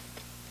have.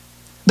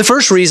 The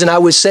first reason I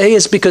would say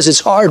is because it's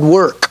hard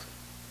work.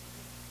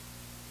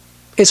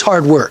 It's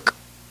hard work.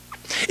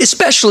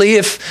 Especially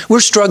if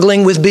we're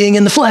struggling with being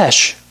in the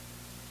flesh.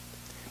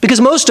 Because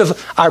most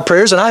of our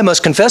prayers, and I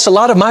must confess, a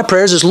lot of my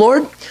prayers is,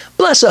 Lord,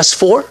 bless us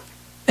 4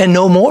 and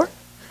no more.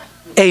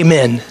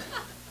 Amen.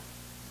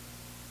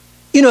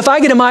 You know, if I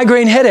get a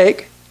migraine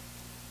headache,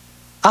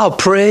 I'll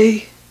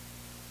pray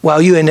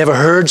while you ain't never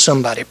heard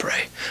somebody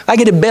pray. I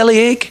get a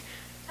bellyache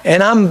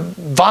and I'm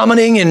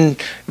vomiting and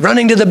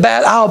running to the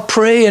bath, I'll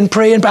pray and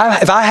pray and pray.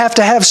 If I have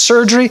to have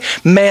surgery,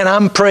 man,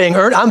 I'm praying.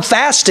 I'm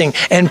fasting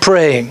and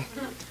praying.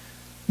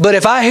 But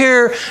if I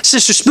hear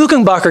Sister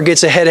Spookenbacher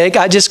gets a headache,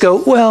 I just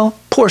go, well,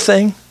 poor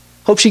thing.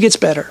 Hope she gets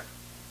better.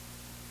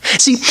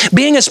 See,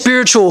 being a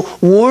spiritual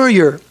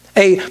warrior,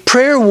 a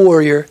prayer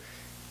warrior,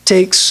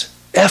 takes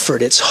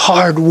effort. It's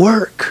hard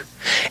work.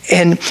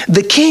 And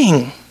the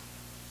king,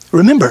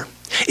 remember,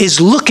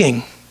 is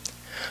looking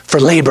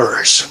for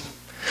laborers.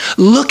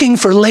 Looking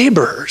for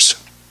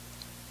laborers.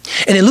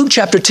 And in Luke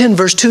chapter 10,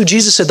 verse 2,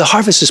 Jesus said, the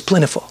harvest is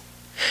plentiful,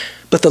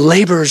 but the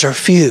laborers are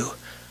few.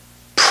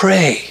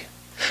 Pray.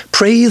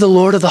 Pray ye the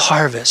Lord of the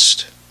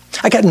harvest.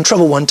 I got in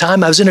trouble one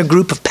time. I was in a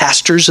group of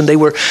pastors and they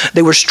were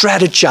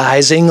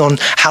strategizing on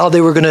how they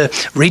were going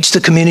to reach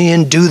the community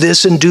and do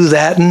this and do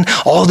that. And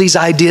all these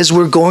ideas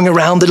were going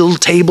around the little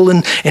table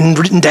and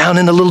written down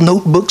in the little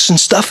notebooks and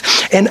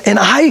stuff. And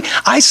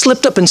I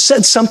slipped up and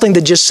said something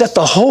that just set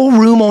the whole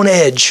room on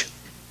edge.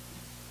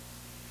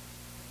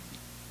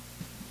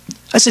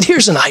 I said,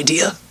 here's an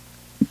idea.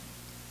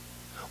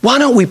 Why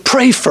don't we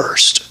pray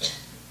first?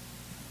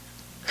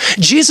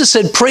 Jesus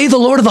said, pray the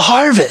Lord of the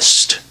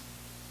harvest.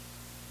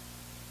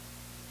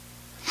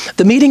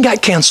 The meeting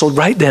got canceled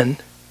right then,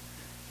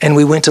 and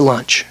we went to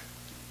lunch.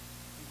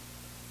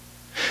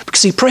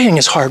 Because see, praying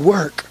is hard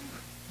work.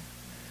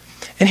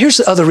 And here's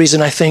the other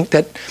reason I think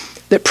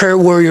that prayer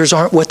warriors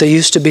aren't what they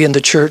used to be in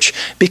the church,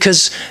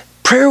 because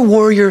prayer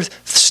warrior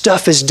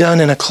stuff is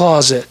done in a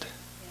closet.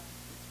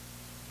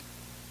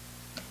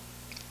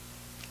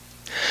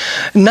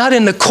 Not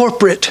in the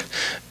corporate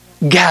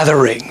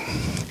gathering.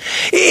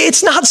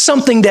 It's not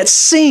something that's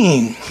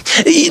seen.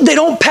 They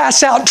don't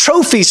pass out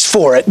trophies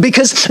for it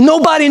because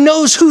nobody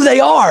knows who they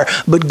are,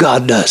 but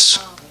God does.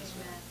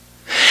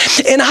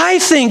 And I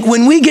think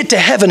when we get to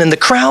heaven and the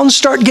crowns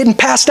start getting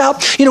passed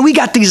out, we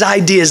got these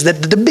ideas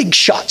that the big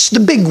shots, the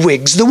big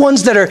wigs, the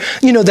ones that are,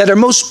 that are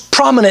most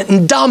prominent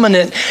and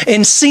dominant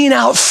and seen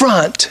out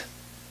front,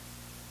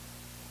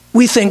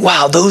 we think,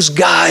 wow, those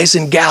guys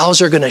and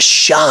gals are going to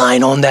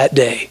shine on that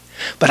day.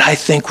 But I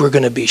think we're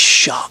going to be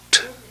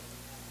shocked.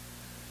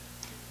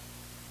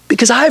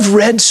 Because I've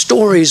read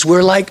stories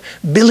where, like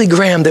Billy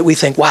Graham, that we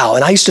think, wow,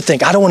 and I used to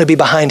think, I don't want to be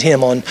behind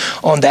him on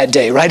that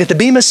day, right? At the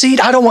Bema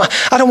seat, I don't want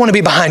to be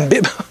behind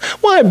Bill.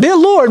 Why,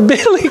 Bill, Lord,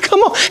 Billy,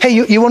 come on. Hey,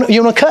 you want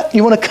to cut?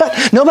 You want to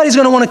cut? Nobody's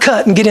going to want to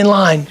cut and get in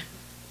line.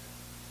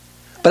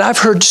 But I've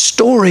heard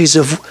stories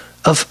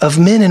of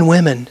men and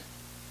women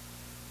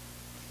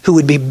who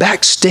would be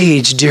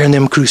backstage during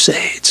them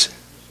crusades.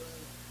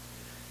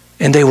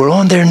 And they were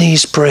on their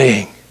knees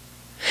praying.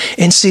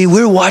 And see,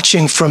 we're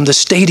watching from the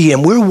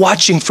stadium, we're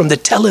watching from the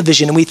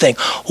television, and we think,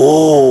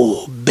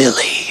 oh,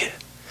 Billy.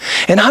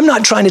 And I'm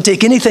not trying to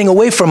take anything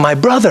away from my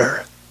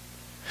brother.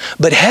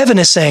 But heaven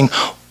is saying,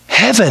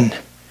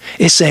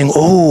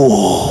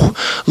 oh,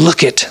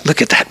 look at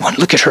that one,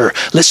 look at her,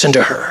 listen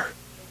to her.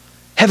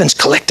 Heaven's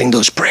collecting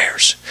those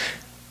prayers.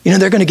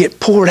 They're going to get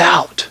poured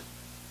out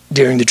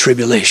during the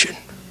tribulation.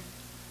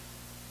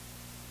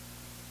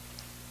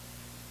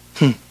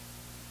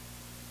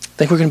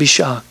 I think we're going to be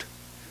shocked.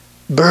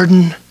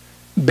 Burden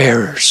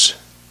bearers.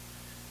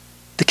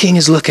 The King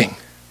is looking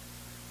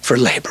for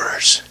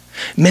laborers,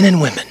 men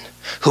and women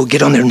who will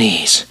get on their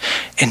knees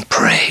and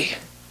pray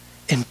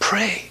and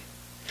pray.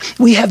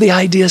 We have the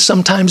idea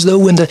sometimes, though,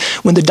 when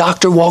the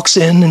doctor walks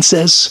in and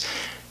says,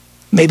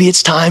 maybe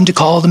it's time to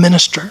call the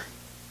minister.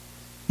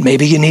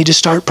 Maybe you need to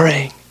start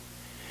praying.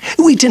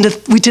 We tend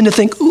to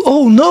think,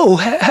 oh no,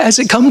 has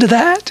it come to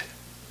that?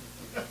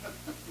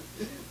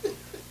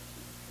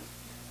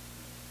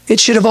 It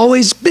should have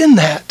always been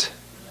that.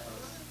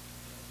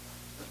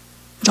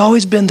 It's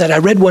always been that. I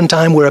read one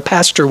time where a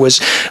pastor was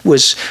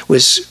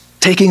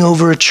taking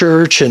over a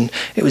church, and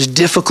it was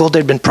difficult.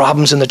 There'd been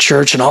problems in the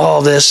church and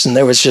all this, and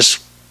there was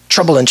just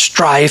trouble and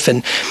strife,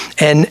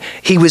 and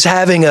he was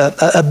having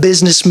a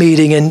business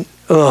meeting, and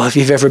oh, if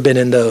you've ever been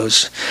in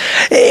those.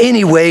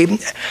 Anyway,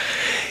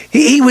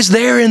 he was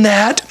there in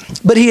that,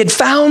 but he had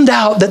found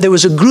out that there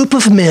was a group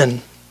of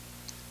men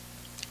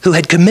who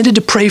had committed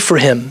to pray for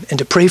him and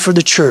to pray for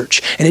the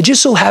church. And it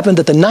just so happened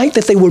that the night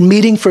that they were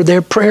meeting for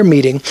their prayer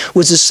meeting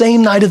was the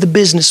same night of the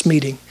business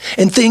meeting.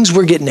 And things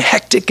were getting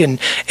hectic and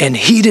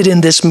heated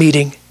in this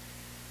meeting.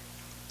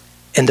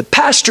 And the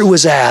pastor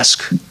was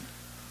asked,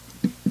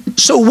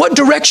 so what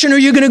direction are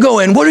you going to go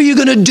in? What are you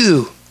going to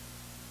do?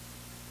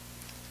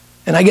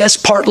 And I guess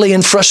partly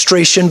in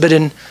frustration, but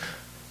in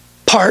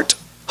part,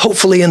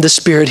 hopefully in the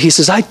spirit, he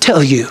says, I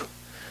tell you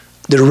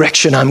the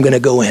direction I'm going to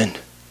go in.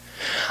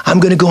 I'm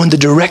going to go in the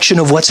direction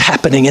of what's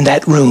happening in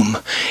that room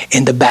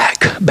in the back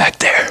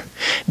there.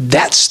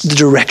 That's the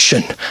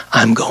direction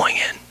I'm going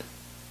in.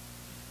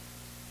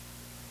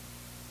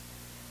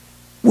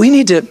 We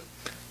need to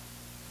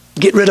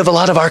get rid of a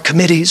lot of our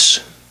committees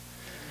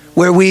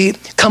where we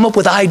come up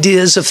with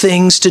ideas of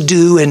things to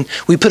do and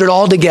we put it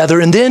all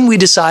together, and then we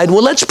decide,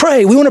 well, let's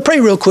pray. We want to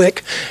pray real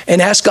quick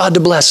and ask God to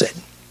bless it.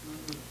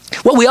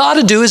 What we ought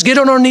to do is get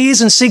on our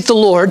knees and seek the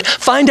Lord,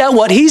 find out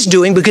what He's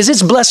doing because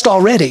it's blessed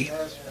already,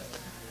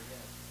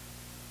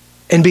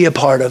 and be a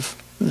part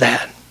of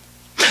that.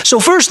 So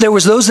first there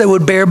was those that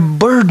would bear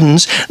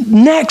burdens.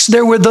 Next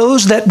there were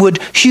those that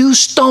would hew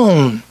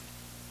stone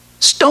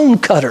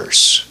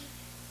cutters.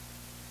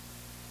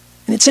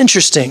 And it's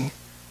interesting.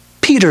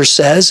 Peter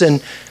says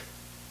in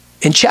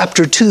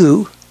chapter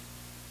 2,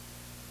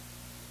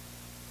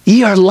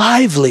 ye are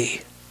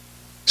lively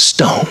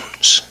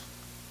stones.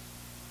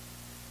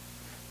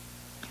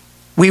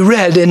 We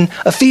read in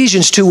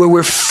Ephesians 2 where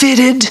we're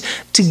fitted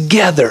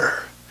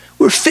together.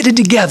 We're fitted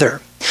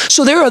together.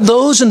 So there are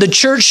those in the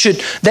church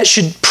that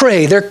should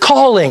pray. Their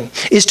calling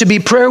is to be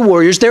prayer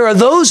warriors. There are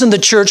those in the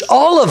church,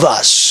 all of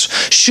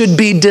us should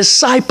be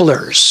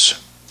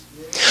disciplers.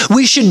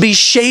 We should be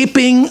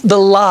shaping the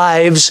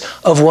lives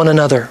of one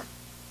another.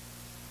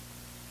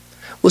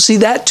 Well, see,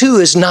 that too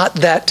is not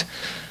that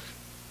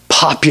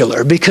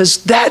popular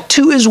because that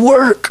too is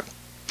work.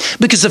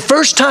 Because the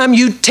first time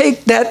you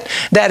take that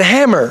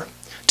hammer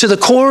to the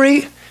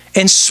quarry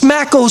and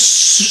smack old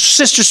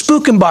Sister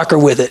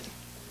Spookenbacher with it,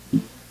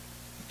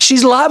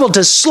 she's liable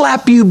to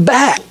slap you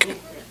back.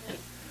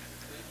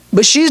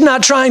 But she's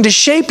not trying to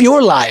shape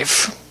your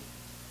life.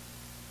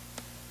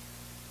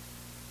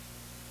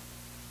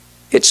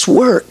 It's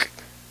work.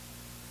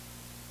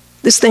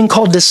 This thing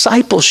called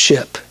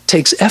discipleship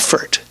takes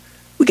effort.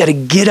 We got to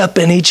get up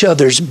in each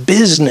other's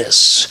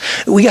business.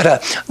 We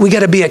got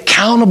to be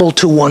accountable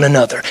to one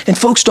another. And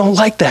folks don't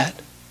like that.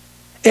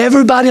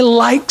 Everybody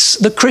likes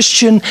the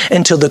Christian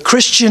until the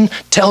Christian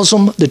tells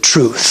them the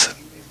truth.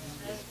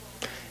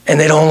 And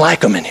they don't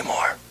like them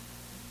anymore.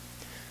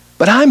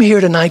 But I'm here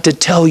tonight to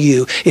tell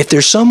you, if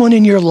there's someone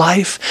in your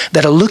life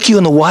that'll look you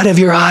in the white of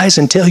your eyes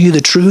and tell you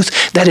the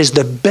truth, that is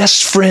the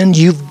best friend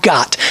you've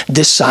got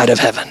this side of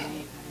heaven.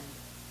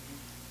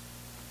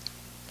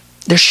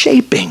 They're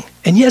shaping.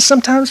 And yes,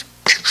 sometimes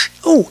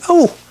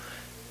Oh.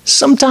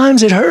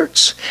 Sometimes it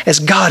hurts as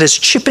God is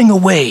chipping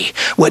away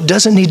what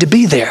doesn't need to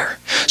be there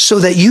so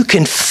that you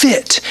can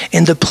fit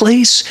in the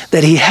place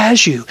that he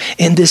has you,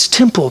 in this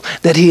temple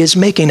that he is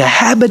making a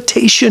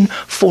habitation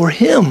for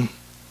him.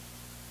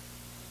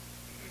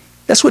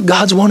 That's what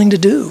God's wanting to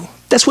do.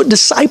 That's what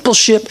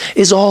discipleship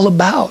is all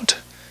about.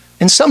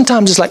 And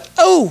sometimes it's like,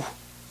 oh,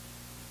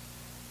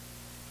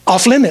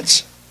 off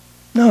limits.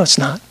 No, it's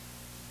not.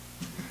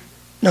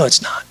 No,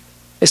 it's not.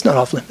 It's not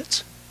off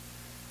limits.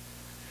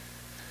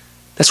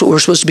 That's what we're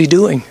supposed to be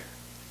doing.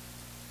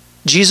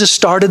 Jesus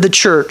started the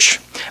church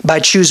by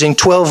choosing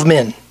 12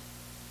 men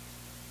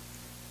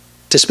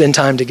to spend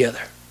time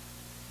together.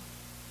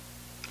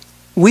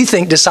 We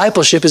think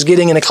discipleship is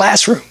getting in a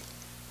classroom.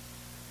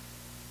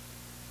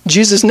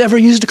 Jesus never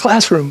used a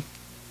classroom.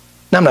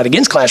 Now, I'm not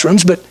against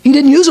classrooms, but he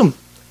didn't use them.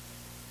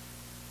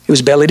 It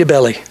was belly to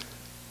belly,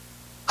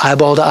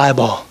 eyeball to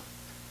eyeball,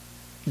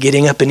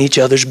 getting up in each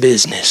other's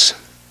business.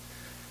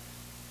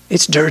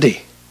 It's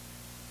dirty.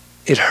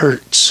 It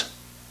hurts.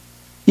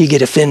 You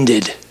get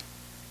offended.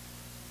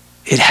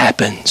 It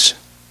happens.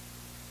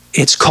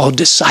 It's called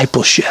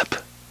discipleship.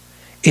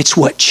 It's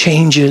what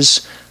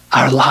changes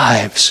our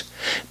lives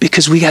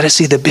because we got to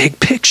see the big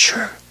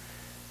picture.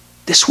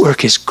 This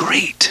work is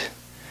great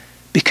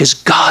because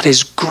God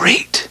is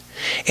great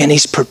and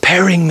he's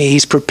preparing me.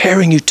 He's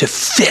preparing you to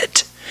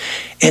fit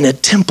in a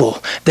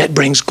temple that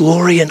brings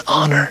glory and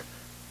honor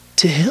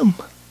to him.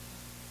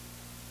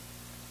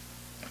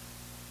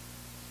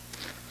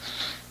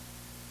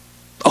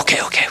 Okay.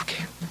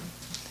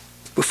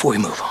 Before we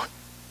move on.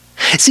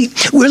 See,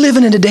 we're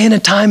living in a day and a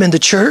time in the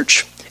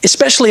church,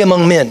 especially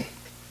among men,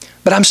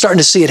 but I'm starting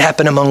to see it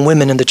happen among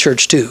women in the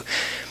church too.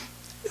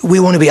 We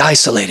want to be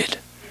isolated.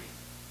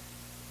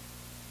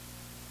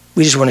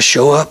 We just want to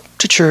show up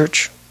to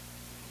church,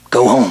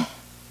 go home.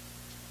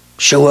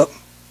 Show up,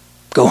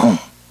 go home.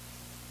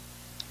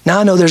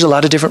 Now I know there's a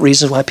lot of different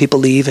reasons why people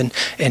leave and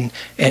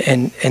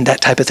that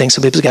type of thing.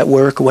 Some people's got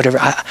work or whatever.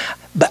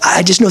 But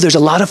I just know there's a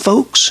lot of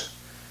folks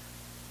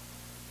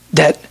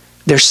that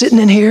they're sitting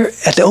in here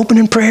at the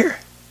opening prayer,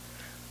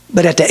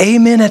 but at the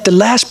amen at the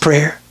last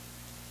prayer,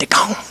 they're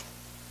gone.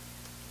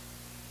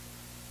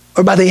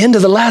 Or by the end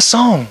of the last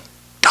song,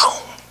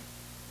 gone.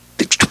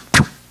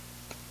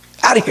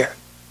 Out of here.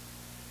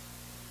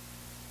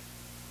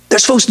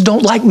 There's folks that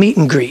don't like meet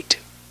and greet.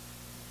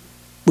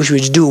 Wish we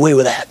would do away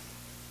with that.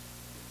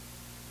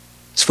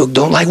 There's folks that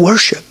don't like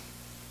worship.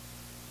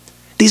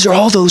 These are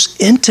all those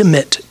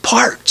intimate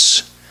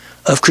parts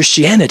of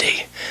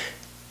Christianity.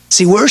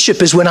 See,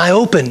 worship is when I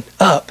open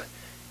up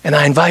and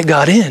I invite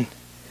God in.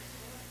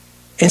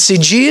 And see,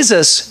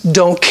 Jesus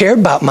don't care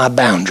about my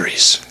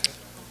boundaries.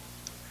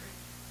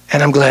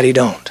 And I'm glad he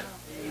don't.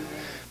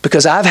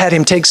 Because I've had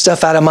him take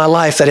stuff out of my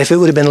life that if it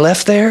would have been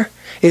left there,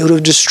 it would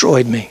have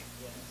destroyed me.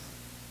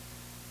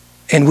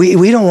 And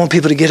we don't want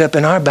people to get up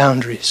in our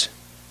boundaries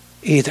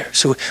either.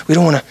 So we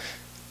don't want to.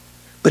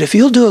 But if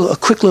you'll do a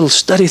quick little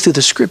study through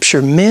the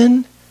scripture,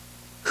 men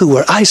who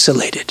were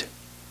isolated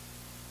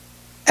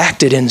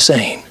acted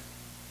insane.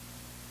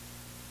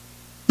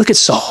 Look at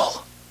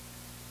Saul.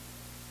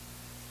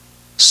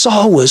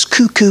 Saul was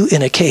cuckoo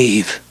in a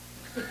cave,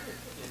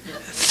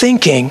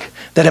 thinking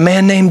that a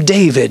man named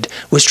David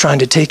was trying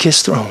to take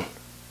his throne.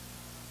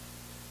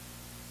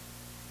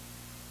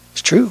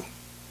 It's true.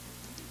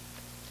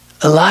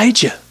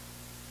 Elijah.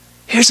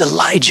 Here's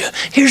Elijah.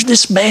 Here's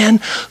this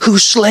man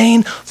who's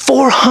slain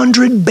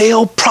 400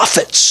 Baal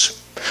prophets,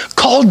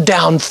 called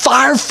down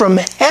fire from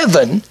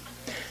heaven,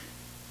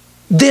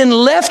 then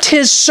left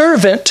his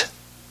servant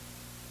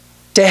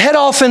to head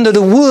off into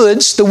the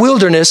woods, the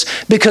wilderness,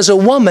 because a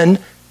woman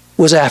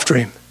was after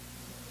him.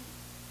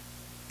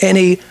 And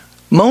he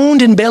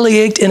moaned and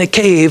bellyached in a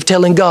cave,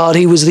 telling God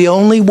he was the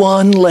only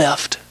one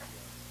left.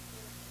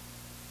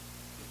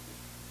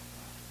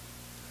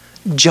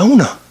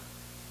 Jonah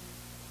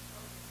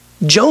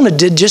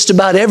did just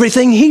about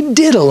everything he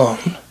did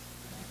alone.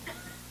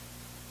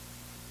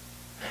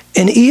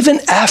 And even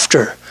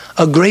after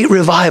a great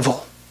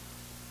revival,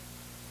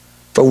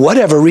 for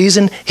whatever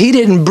reason, he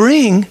didn't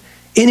bring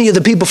any of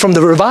the people from the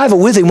revival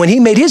with him when he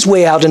made his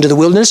way out into the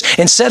wilderness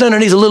and sat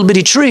underneath a little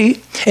bitty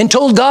tree and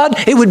told God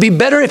it would be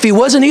better if he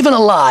wasn't even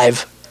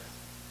alive.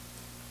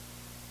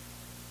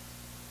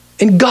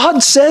 And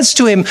God says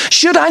to him,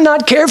 should I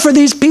not care for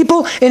these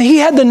people? And he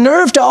had the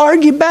nerve to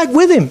argue back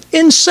with him.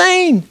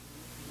 Insane.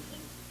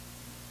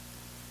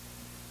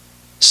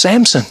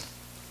 Samson.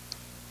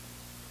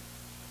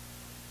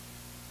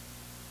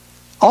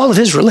 All of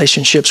his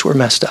relationships were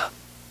messed up.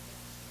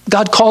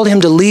 God called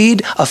him to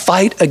lead a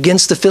fight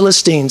against the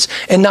Philistines,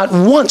 and not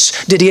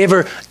once did he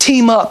ever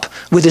team up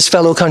with his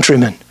fellow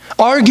countrymen,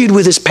 argued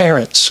with his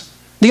parents.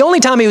 The only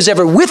time he was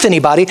ever with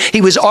anybody,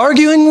 he was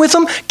arguing with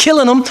them,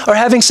 killing them, or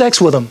having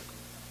sex with them.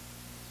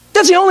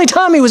 That's the only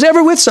time he was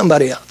ever with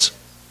somebody else.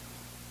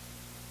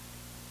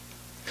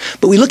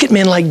 But we look at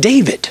men like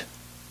David,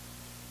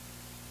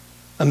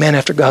 a man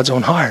after God's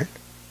own heart.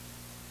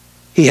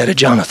 He had a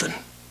Jonathan.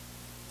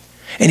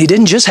 And he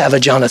didn't just have a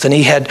Jonathan.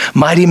 He had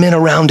mighty men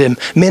around him,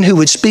 men who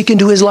would speak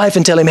into his life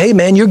and tell him, hey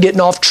man, you're getting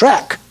off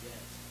track.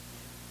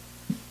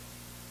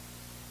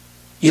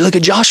 You look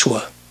at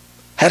Joshua,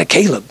 had a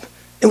Caleb,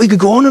 and we could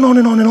go on and on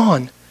and on and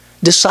on.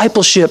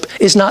 Discipleship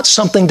is not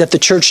something that the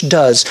church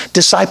does.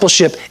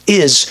 Discipleship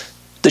is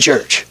the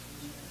church.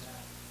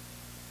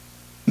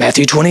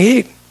 Matthew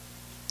 28.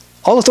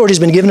 All authority has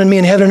been given unto me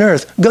in heaven and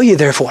earth. Go ye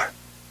therefore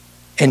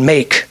and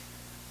make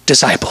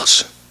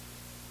disciples.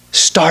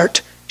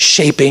 Start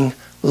shaping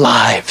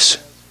lives.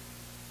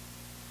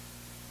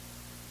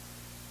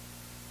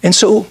 And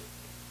so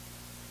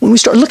when we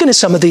start looking at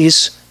some of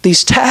these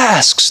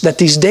tasks that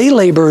these day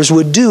laborers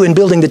would do in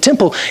building the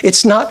temple,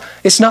 it's not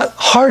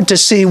hard to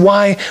see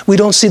why we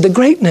don't see the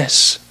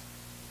greatness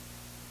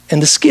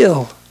and the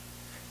skill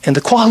and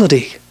the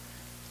quality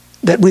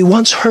that we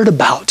once heard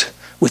about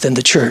within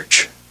the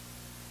church.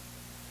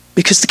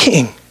 Because the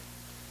king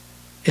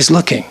is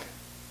looking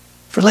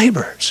for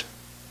laborers.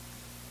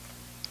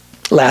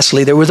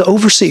 Lastly, there were the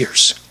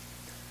overseers,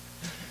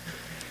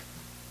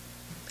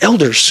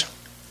 elders,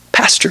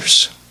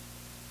 pastors.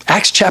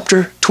 Acts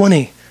chapter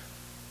 20,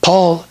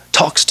 Paul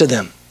talks to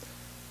them.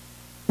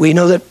 We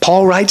know that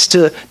Paul writes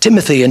to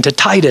Timothy and to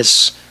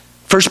Titus.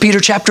 1 Peter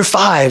chapter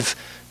 5,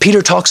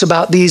 Peter talks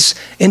about these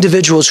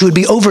individuals who would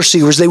be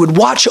overseers. They would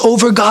watch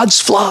over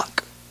God's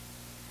flock.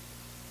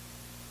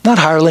 Not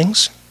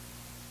hirelings.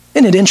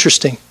 Isn't it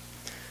interesting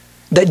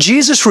that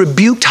Jesus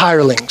rebuked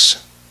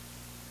hirelings?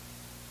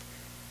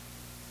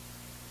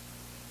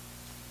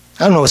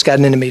 I don't know what's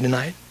gotten into me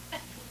tonight.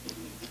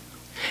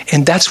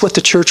 And that's what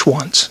the church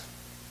wants.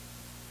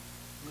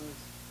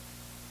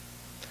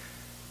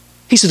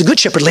 He said, the good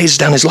shepherd lays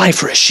down his life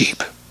for his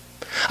sheep.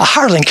 A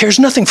hireling cares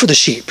nothing for the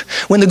sheep.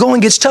 When the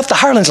going gets tough, the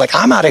hireling's like,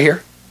 I'm out of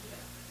here.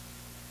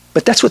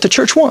 But that's what the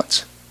church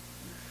wants.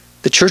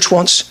 The church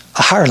wants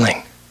a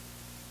hireling.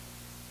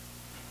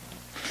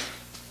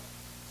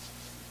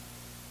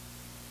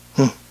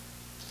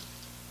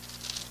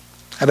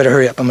 I better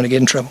hurry up. I'm going to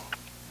get in trouble.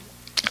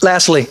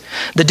 Lastly,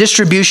 the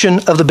distribution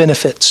of the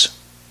benefits.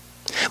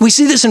 We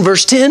see this in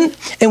verse 10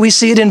 and we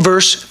see it in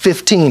verse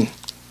 15.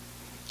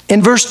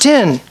 In verse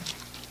 10,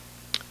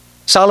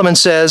 Solomon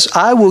says,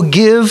 I will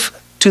give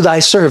to thy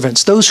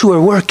servants, those who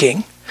are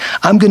working,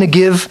 I'm going to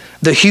give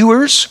the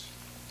hewers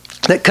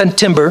that cut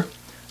timber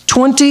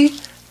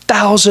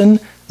 20,000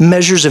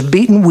 measures of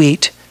beaten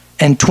wheat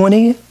and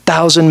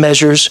 20,000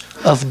 measures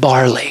of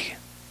barley.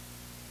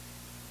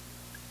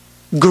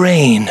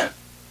 Grain.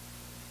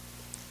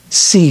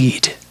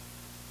 Seed.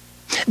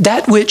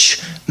 That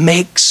which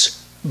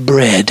makes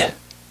bread.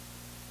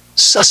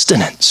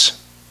 Sustenance.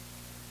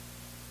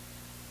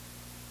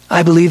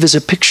 I believe is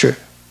a picture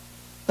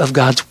of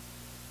God's.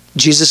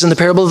 Jesus in the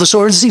parable of the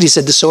sower and the seed, he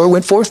said the sower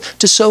went forth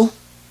to sow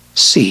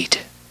seed.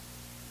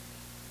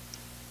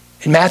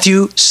 In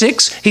Matthew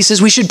 6, he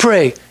says we should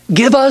pray,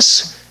 give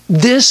us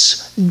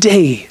this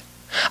day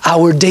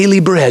our daily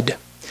bread.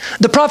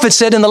 The prophet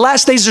said in the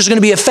last days there's going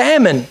to be a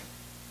famine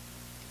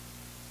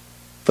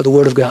for the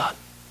word of God.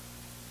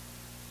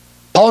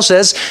 Paul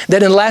says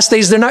that in the last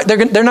days they're not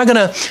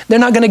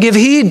going to give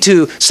heed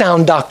to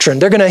sound doctrine.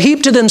 They're going to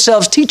heap to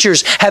themselves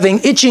teachers having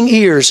itching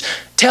ears.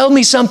 Tell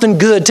me something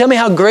good. Tell me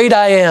how great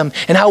I am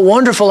and how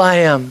wonderful I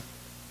am.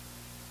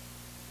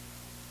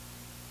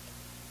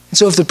 And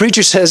so if the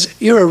preacher says,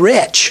 you're a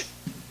wretch,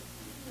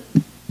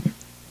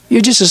 you're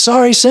just a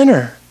sorry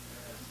sinner.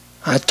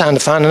 It's time to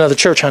find another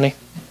church, honey.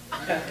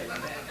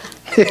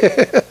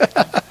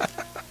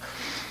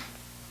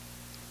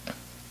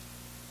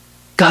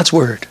 God's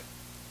word.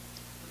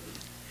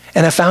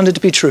 And I found it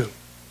to be true.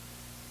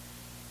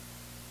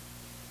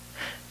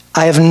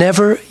 I have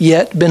never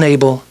yet been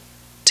able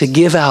to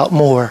give out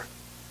more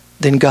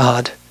than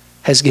God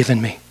has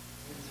given me.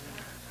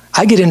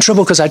 I get in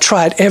trouble because I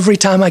try it every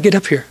time I get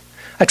up here.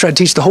 I try to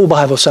teach the whole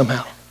Bible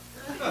somehow.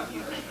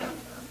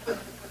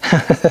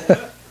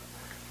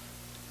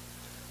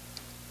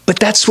 But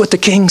that's what the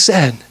king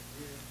said.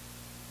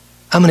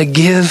 I'm going to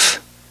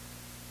give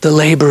the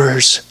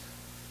laborers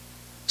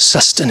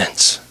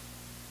sustenance.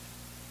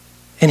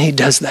 And he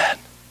does that.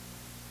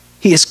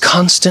 He is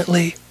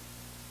constantly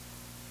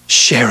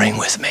sharing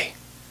with me.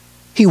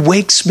 He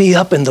wakes me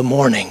up in the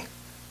morning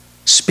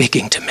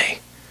speaking to me.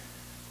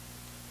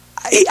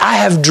 I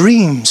have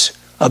dreams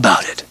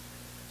about it.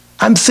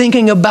 I'm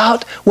thinking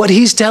about what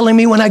he's telling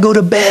me when I go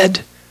to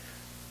bed.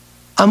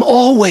 I'm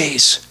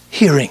always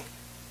hearing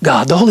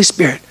God, the Holy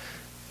Spirit.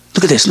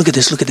 Look at this, look at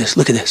this, look at this,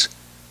 look at this.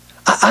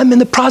 I'm in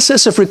the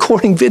process of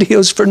recording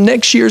videos for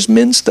next year's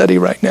men's study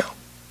right now.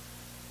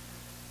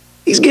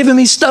 He's giving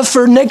me stuff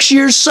for next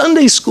year's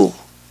Sunday school.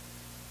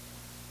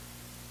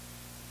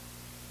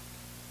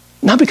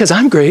 Not because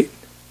I'm great,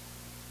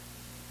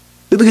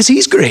 but because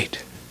he's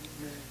great.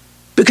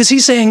 Because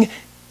he's saying,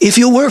 if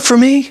you'll work for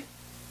me,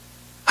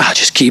 I'll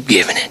just keep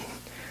giving it.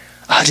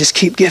 I'll just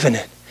keep giving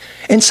it.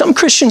 And some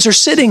Christians are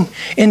sitting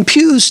in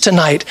pews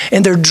tonight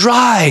and they're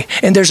dry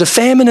and there's a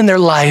famine in their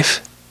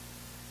life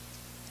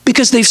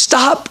because they've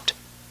stopped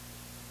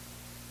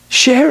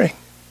sharing.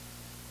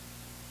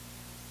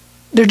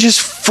 They're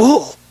just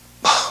full.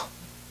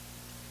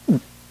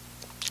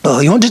 Oh,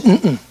 you want to?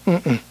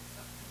 Mm-mm.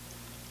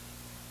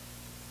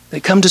 They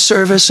come to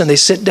service and they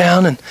sit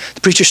down and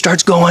the preacher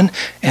starts going,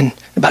 and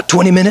about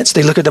 20 minutes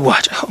they look at the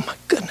watch. Oh my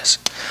goodness.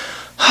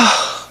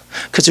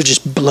 Because they're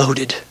just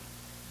bloated.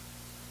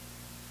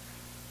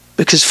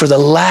 Because for the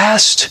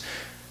last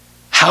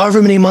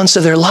however many months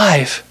of their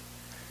life,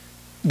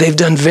 they've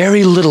done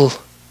very little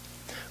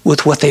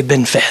with what they've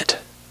been fed.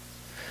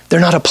 They're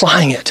not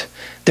applying it.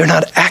 They're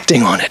not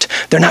acting on it.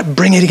 They're not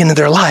bringing it into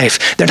their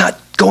life. They're not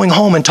going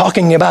home and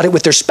talking about it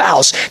with their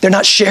spouse. They're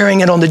not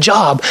sharing it on the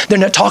job. They're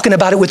not talking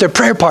about it with their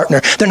prayer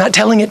partner. They're not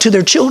telling it to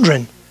their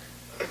children.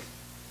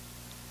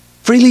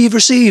 Freely you've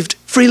received,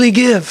 freely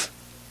give.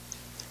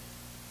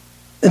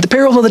 In the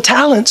parable of the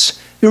talents,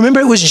 you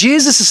remember it was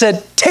Jesus who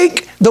said,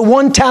 take the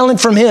 1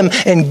 talent from him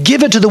and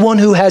give it to the one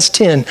who has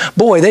 10.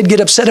 Boy, they'd get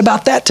upset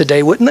about that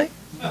today, wouldn't they?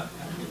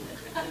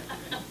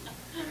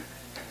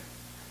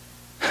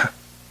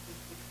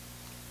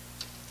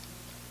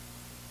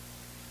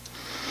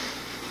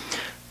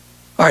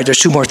 All right, there's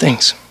 2 more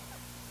things.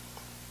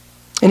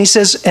 And he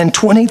says, and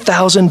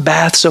 20,000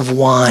 baths of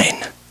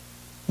wine.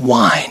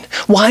 Wine.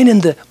 Wine in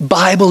the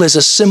Bible is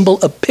a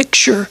symbol, a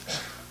picture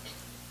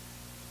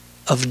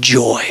of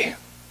joy,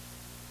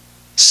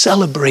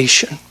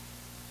 celebration.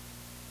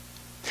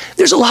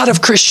 There's a lot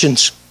of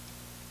Christians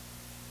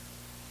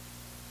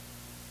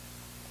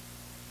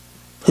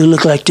who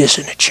look like this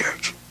in the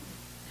church.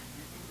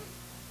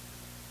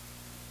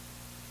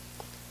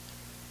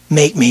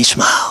 Make me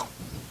smile.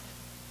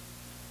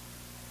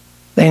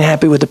 They ain't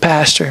happy with the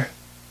pastor.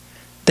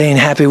 They ain't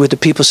happy with the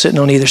people sitting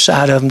on either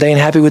side of them. They ain't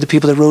happy with the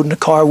people that rode in the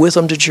car with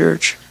them to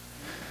church.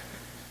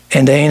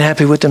 And they ain't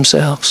happy with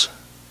themselves.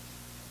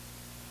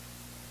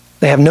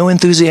 They have no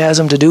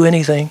enthusiasm to do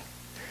anything.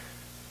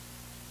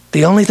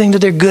 The only thing that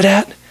they're good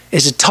at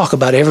is to talk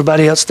about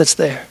everybody else that's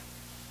there.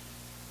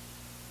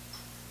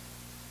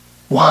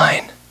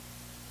 Wine.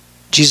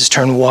 Jesus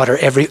turned water,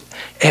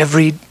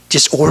 every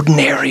just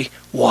ordinary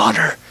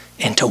water,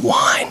 into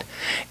wine.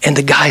 And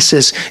the guy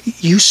says,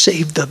 you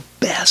saved the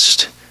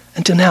best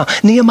until now.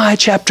 Nehemiah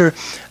chapter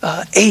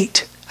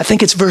 8, I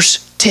think it's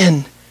verse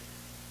 10.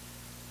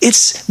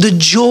 It's the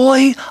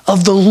joy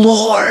of the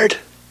Lord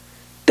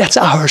that's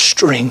our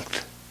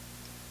strength.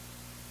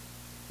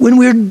 When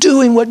we're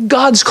doing what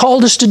God's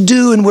called us to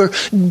do and we're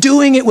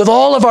doing it with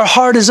all of our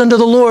heart as unto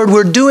the Lord,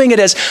 we're doing it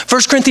as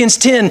 1 Corinthians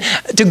 10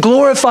 to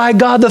glorify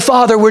God the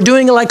Father. We're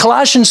doing it like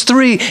Colossians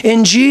 3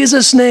 in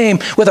Jesus' name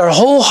with our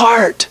whole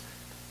heart.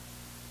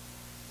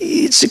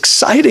 It's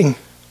exciting.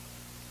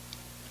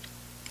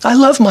 I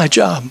love my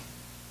job.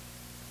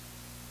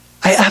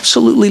 I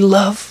absolutely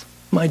love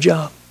my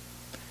job.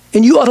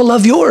 And you ought to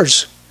love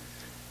yours.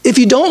 If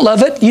you don't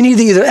love it, you need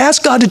to either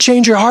ask God to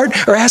change your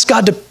heart or ask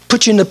God to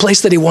put you in the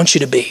place that he wants you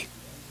to be.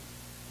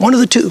 One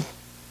of the two.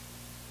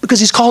 Because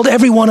he's called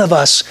every one of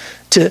us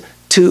to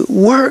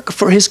work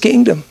for his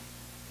kingdom,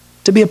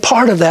 to be a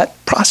part of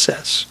that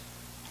process.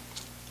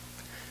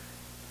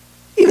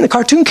 Even the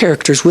cartoon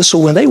characters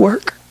whistle when they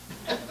work.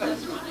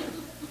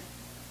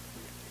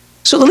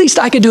 So the least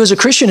I could do as a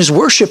Christian is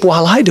worship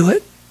while I do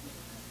it.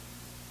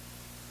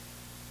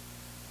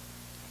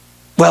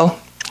 Well,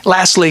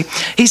 lastly,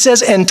 he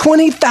says, and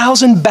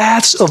 20,000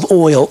 baths of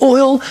oil.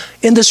 Oil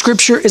in the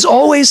scripture is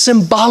always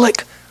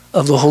symbolic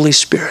of the Holy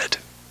Spirit.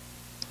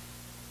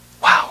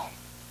 Wow.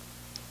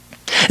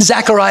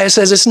 Zechariah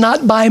says, it's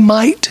not by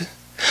might,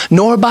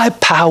 nor by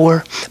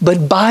power,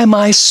 but by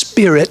my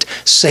Spirit,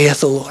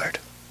 saith the Lord.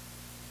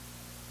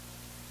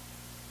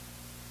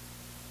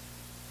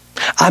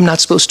 I'm not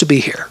supposed to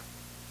be here.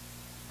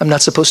 I'm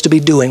not supposed to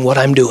be doing what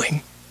I'm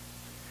doing.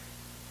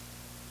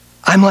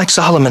 I'm like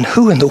Solomon.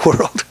 Who in the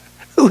world?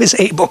 Who is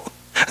able?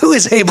 Who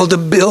is able to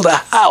build a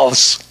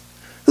house?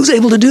 Who's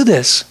able to do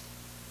this?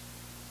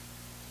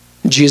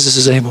 Jesus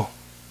is able.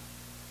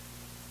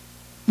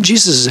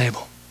 Jesus is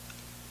able.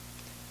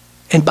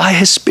 And by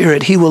his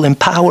Spirit, he will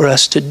empower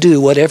us to do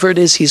whatever it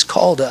is he's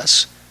called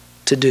us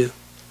to do.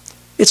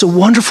 It's a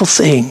wonderful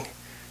thing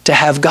to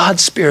have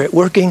God's Spirit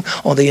working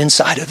on the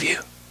inside of you,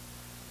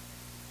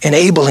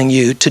 enabling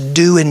you to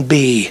do and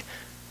be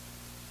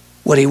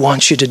what he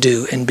wants you to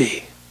do and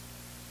be.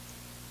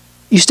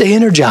 You stay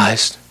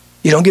energized.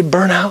 You don't get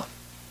burnt out.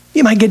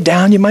 You might get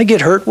down, you might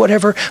get hurt,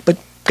 whatever, but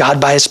God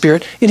by his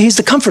Spirit, and he's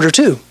the comforter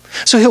too.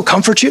 So he'll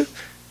comfort you.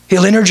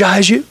 He'll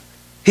energize you.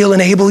 He'll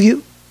enable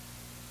you.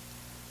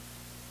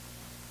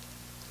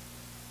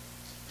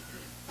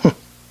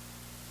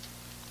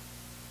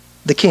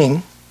 The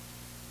king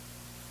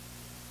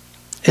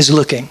is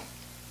looking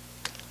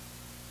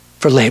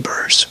for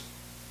laborers.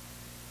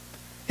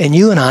 And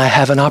you and I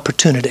have an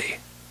opportunity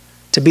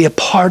to be a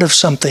part of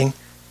something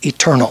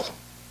eternal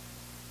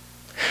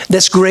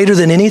that's greater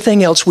than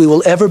anything else we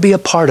will ever be a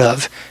part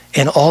of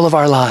in all of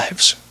our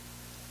lives.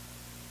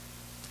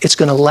 It's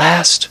going to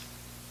last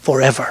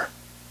forever.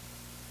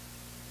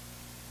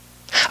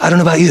 I don't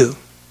know about you.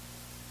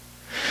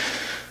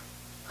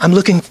 I'm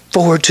looking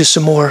forward to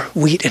some more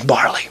wheat and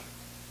barley,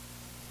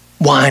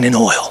 wine and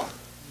oil.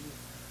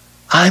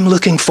 I'm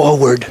looking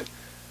forward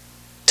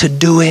to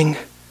doing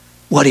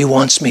what he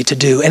wants me to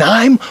do. And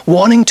I'm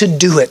wanting to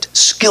do it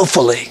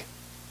skillfully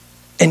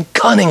and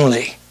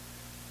cunningly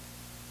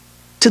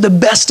to the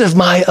best of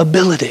my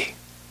ability.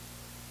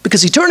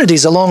 Because eternity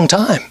is a long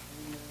time.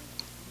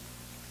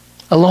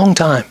 A long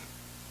time.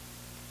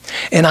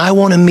 And I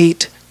want to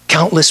meet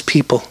countless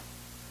people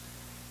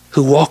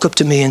who walk up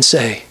to me and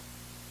say,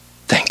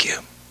 thank you.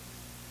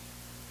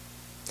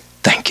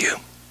 Thank you.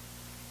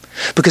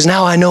 Because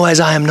now I know as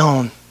I am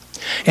known,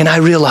 and I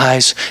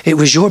realize it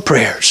was your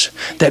prayers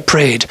that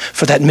prayed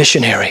for that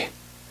missionary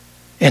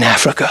in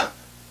Africa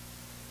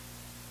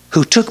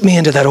who took me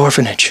into that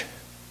orphanage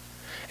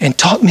and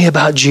taught me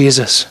about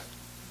Jesus.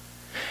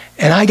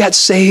 And I got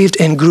saved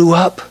and grew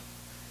up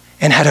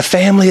and had a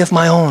family of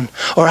my own.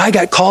 Or I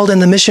got called in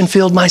the mission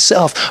field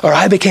myself. Or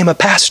I became a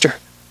pastor.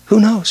 Who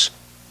knows?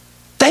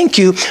 Thank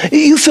you.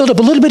 You filled up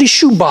a little bitty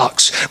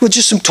shoebox with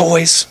just some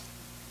toys.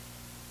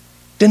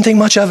 Didn't think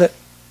much of it.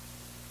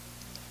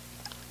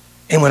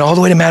 And went all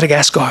the way to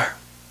Madagascar.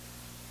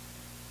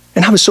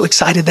 And I was so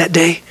excited that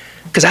day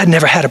because I'd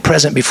never had a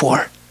present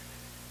before.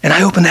 And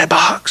I opened that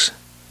box.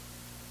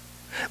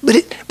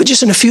 But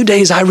just in a few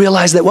days, I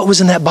realized that what was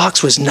in that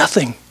box was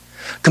nothing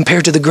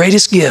compared to the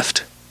greatest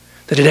gift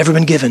that had ever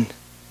been given.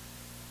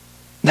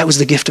 And that was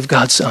the gift of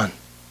God's Son.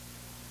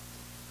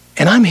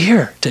 And I'm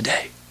here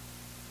today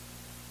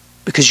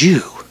because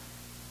you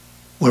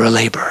were a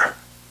laborer.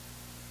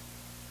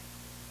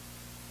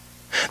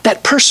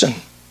 That person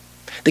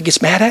that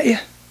gets mad at you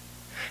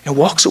and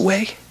walks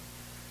away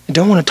and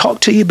don't want to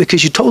talk to you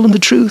because you told them the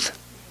truth,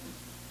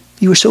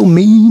 you were so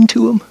mean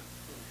to them.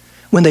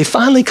 When they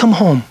finally come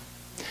home,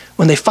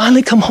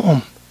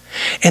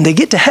 and they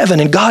get to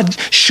heaven and God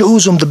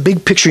shows them the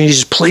big picture and he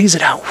just plays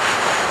it out,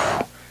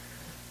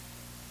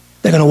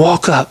 they're going to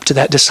walk up to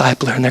that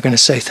discipler and they're going to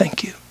say,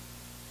 thank you.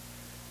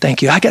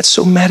 Thank you. I got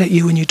so mad at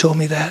you when you told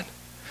me that.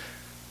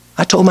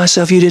 I told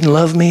myself you didn't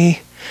love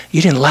me.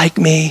 You didn't like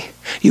me.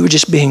 You were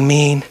just being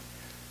mean.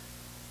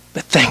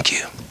 But thank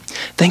you.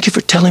 Thank you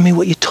for telling me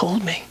what you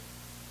told me.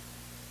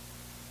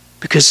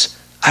 Because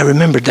I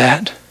remembered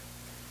that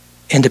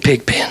in the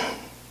pig pen.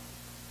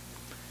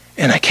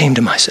 And I came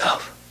to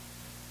myself.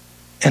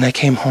 And I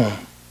came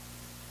home.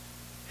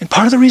 And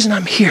part of the reason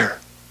I'm here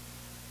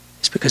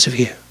is because of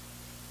you.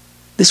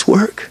 This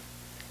work,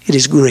 it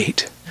is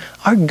great.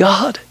 Our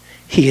God,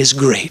 he is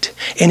great.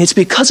 And it's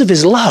because of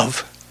his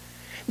love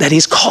that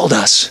he's called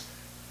us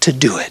to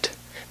do it.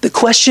 The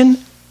question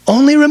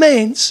only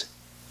remains,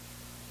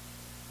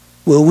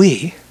 will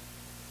we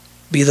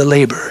be the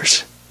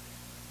laborers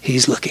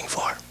he's looking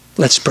for?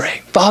 Let's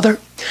pray. Father,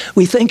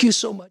 we thank you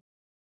so much.